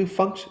rock has two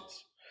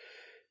functions.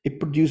 It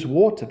produces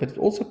water, but it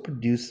also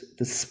produces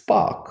the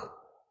spark,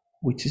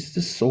 which is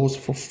the source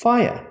for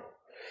fire.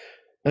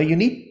 Now you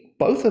need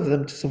both of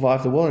them to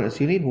survive the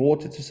wilderness. You need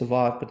water to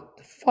survive, but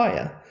the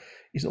fire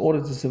is in order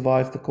to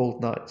survive the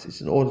cold nights.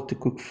 It's in order to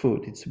cook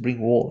food. It's to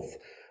bring warmth.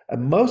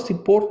 And most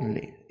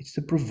importantly, it's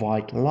to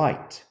provide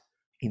light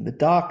in the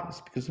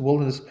darkness, because the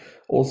wilderness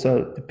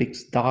also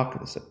depicts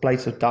darkness, a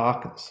place of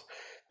darkness.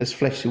 This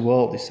fleshly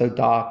world is so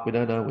dark, we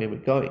don't know where we're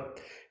going.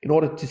 In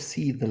order to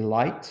see the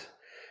light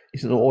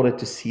is in order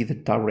to see the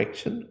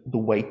direction, the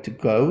way to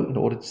go, in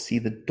order to see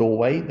the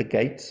doorway, the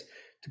gates,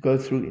 to go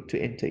through it, to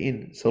enter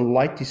in. So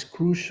light is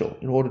crucial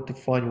in order to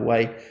find a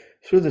way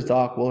through this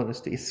dark wilderness,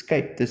 to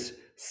escape this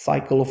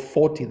cycle of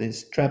 40,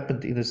 this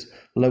entrapment in this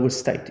lower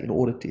state, in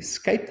order to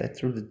escape that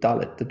through the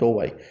dalet, the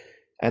doorway,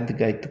 and the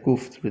gate, the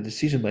kuf, through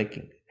decision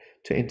making,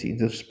 to enter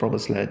into this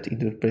promised land,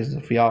 into the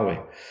presence of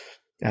Yahweh,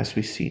 as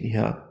we've seen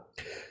here.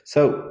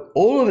 So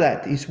all of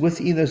that is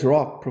within this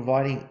rock,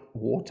 providing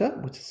water,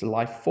 which is the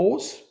life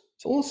force.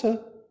 It's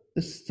also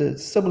the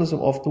symbolism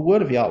of the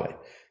word of Yahweh.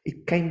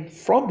 It came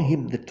from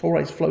him. The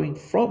Torah is flowing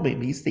from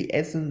him. He's the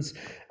essence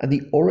and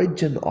the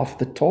origin of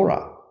the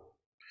Torah.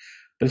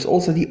 But it's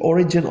also the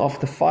origin of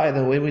the fire.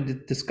 Now, when we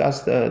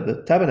discussed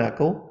the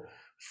tabernacle,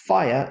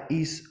 fire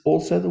is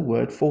also the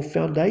word for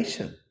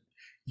foundation.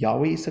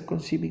 Yahweh is a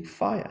consuming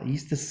fire.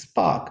 He's the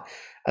spark.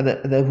 And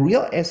the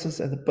real essence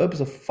and the purpose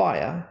of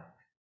fire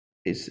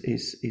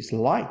is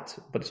light,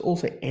 but it's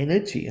also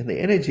energy. And the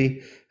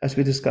energy, as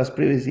we discussed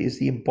previously, is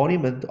the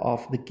embodiment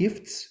of the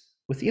gifts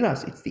within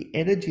us. It's the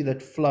energy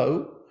that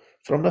flow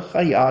from the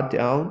Chaya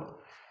down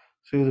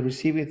through the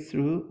receiving it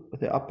through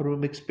the upper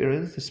room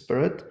experience, the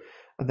spirit,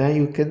 and then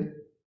you can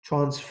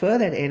transfer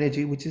that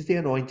energy, which is the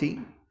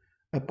anointing,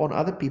 upon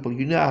other people.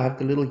 You now have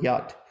the little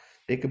yad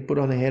they can put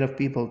on the head of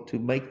people to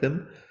make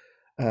them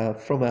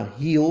from a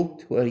heel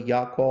to a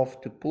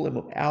Yaakov, to pull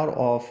them out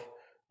of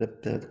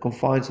the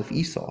confines of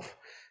Esau,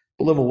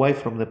 pull them away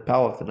from the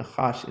power of the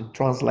Nachash and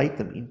translate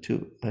them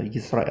into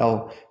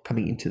Yisrael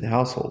coming into the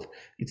household.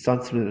 It's done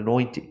through the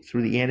anointing,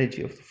 through the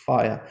energy of the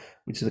fire,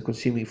 which is the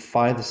consuming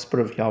fire, the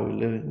Spirit of Yahweh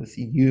living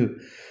within you.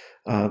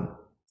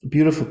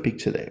 Beautiful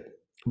picture there.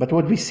 But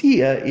what we see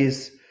here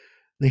is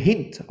the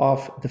hint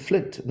of the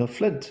flint. Now,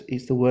 flint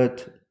is the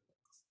word,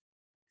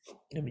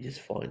 let me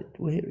just find it.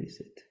 Where is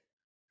it?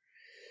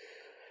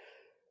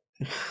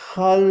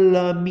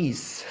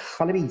 Chalamis.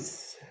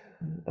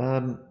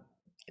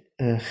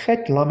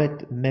 Chet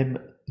lamet mem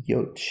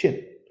yod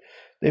shin.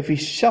 If we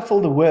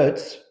shuffle the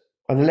words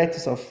or the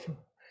letters of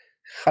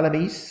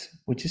chalamis,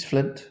 which is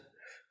flint,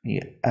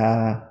 you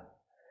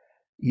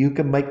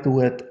can make the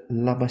word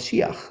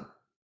lamashiach,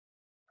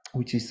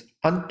 which is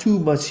unto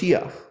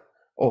Mashiach,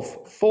 or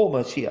for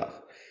Mashiach.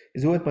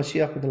 Is the word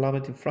Mashiach with the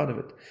lamet in front of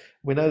it.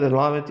 We know the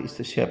lamet is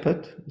the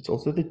shepherd. It's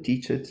also the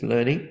teacher. It's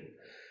learning.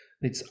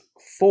 It's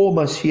for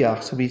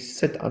Mashiach. So we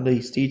sit under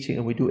his teaching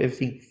and we do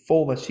everything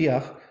for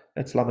Mashiach.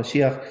 That's La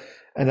Mashiach.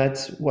 And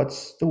that's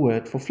what's the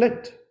word for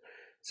flint.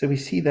 So we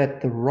see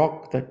that the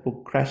rock that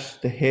will crush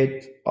the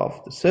head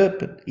of the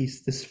serpent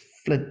is this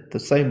flint, the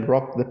same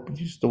rock that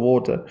produced the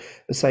water,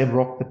 the same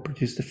rock that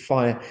produced the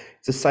fire.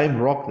 It's the same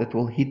rock that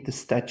will hit the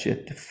statue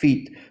at the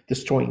feet,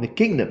 destroying the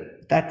kingdom.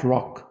 That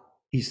rock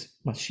is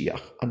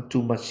Mashiach,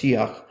 unto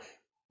Mashiach,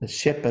 the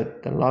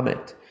shepherd, the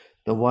lamet,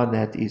 the one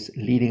that is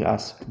leading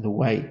us the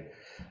way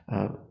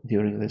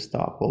during this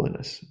dark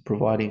wilderness,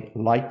 providing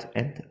light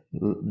and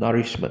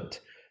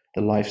nourishment,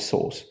 the life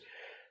source,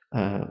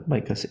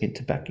 make us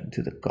enter back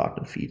into the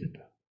Garden of Eden.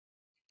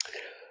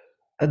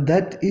 And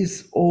that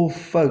is all,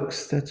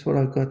 folks. That's what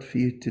I've got for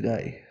you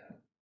today.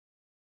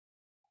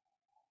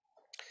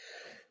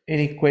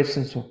 Any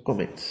questions or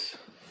comments?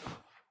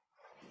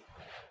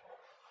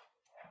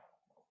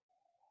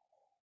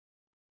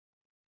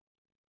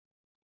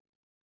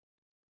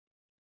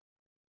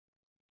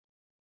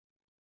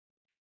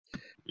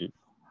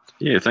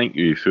 Yeah, thank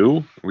you,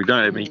 Phil. We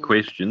don't have any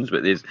questions,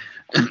 but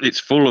it's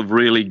full of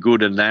really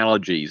good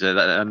analogies.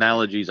 The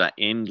analogies are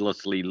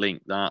endlessly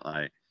linked, aren't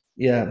they?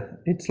 Yeah,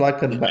 it's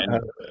like a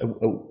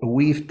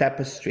weave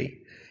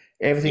tapestry.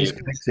 Everything's Yep.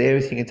 connected to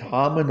everything. It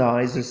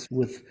harmonizes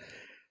with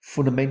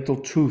fundamental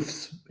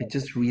truths. It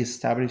just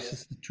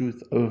reestablishes the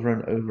truth over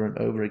and over and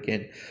over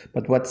again.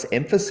 But what's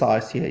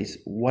emphasized here is,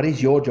 what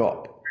is your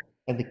job?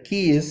 And the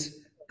key is,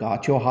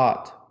 guard your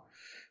heart.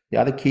 The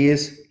other key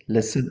is,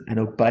 listen and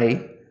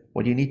obey.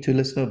 What do you need to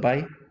listen and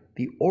obey?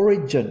 The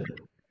origin,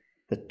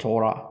 the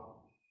Torah,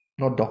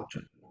 not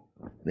doctrine.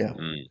 Yeah.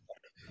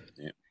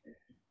 Yep.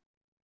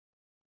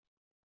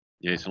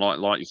 Yes,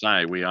 like you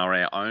say, we are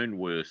our own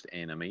worst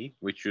enemy.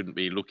 We shouldn't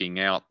be looking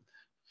out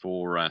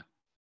for,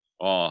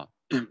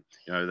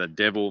 the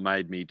devil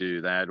made me do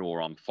that,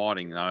 or I'm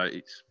fighting. No,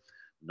 it's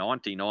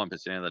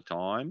 99% of the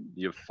time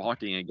you're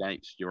fighting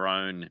against your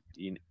own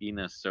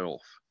inner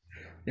self.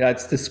 Yeah,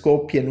 it's the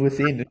scorpion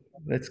within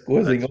that's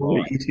causing all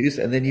right. the issues,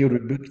 and then you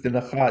rebuke the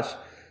Nachash,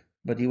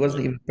 but he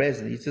wasn't even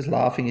present. He's just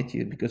laughing at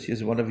you because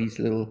you're one of his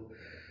little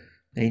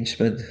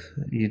henchmen.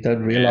 You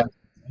don't realize.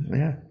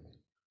 Yeah.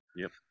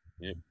 Yep.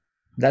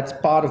 That's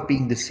part of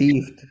being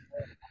deceived.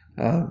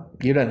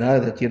 You don't know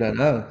that you don't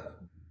know.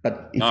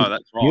 But if No, it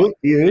that's right.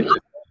 reveals you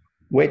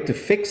where to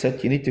fix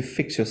it, you need to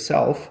fix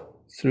yourself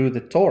through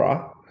the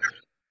Torah.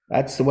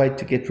 That's the way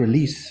to get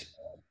release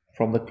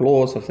from the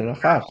claws of the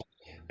Nachash,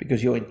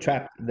 because you're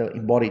entrapped,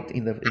 embodied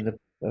in the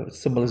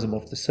symbolism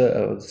of the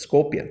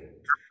scorpion.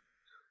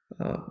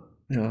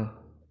 You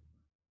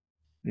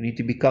need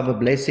to become a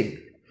blessing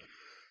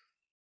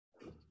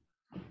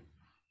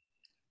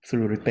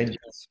through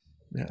repentance.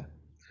 Yeah.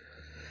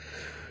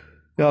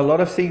 Yeah, a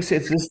lot of things.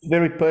 It's just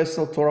very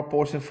personal Torah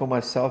portion for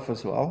myself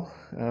as well,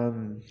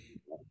 and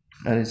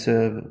I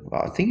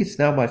think it's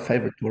now my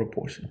favorite Torah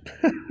portion.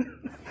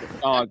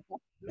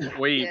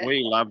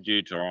 We love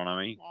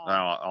Deuteronomy.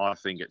 I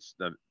think it's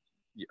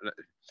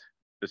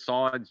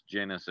besides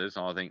Genesis,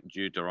 I think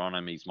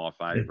Deuteronomy is my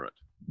favorite.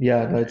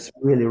 Yeah, no, it's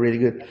really, really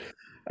good.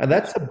 And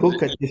that's the book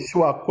that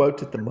Yeshua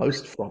quoted the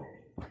most from.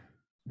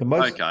 The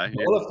most, Okay,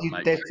 all of the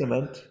New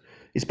Testament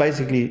is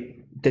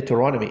basically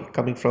Deuteronomy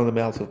coming from the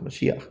mouth of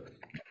Mashiach.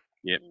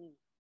 Yep.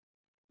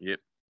 Yeah.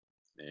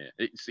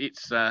 It's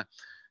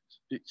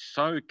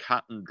so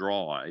cut and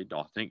dried,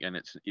 I think, and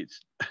it's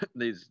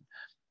there's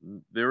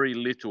very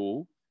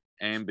little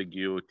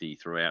ambiguity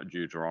throughout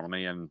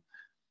Deuteronomy, and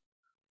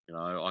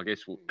I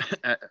guess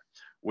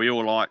we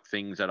all like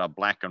things that are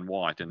black and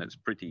white, and it's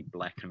pretty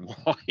black and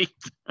white.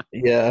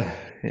 Yeah.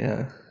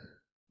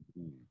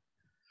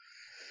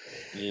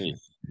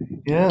 Yes.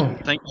 Yeah.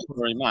 Thank you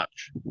very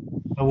much.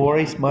 No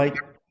worries, mate.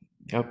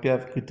 Hope you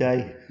have a good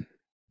day.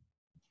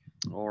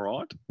 All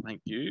right.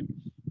 Thank you.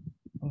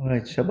 All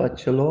right. Shabbat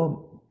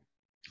shalom.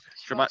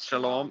 Shabbat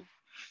shalom.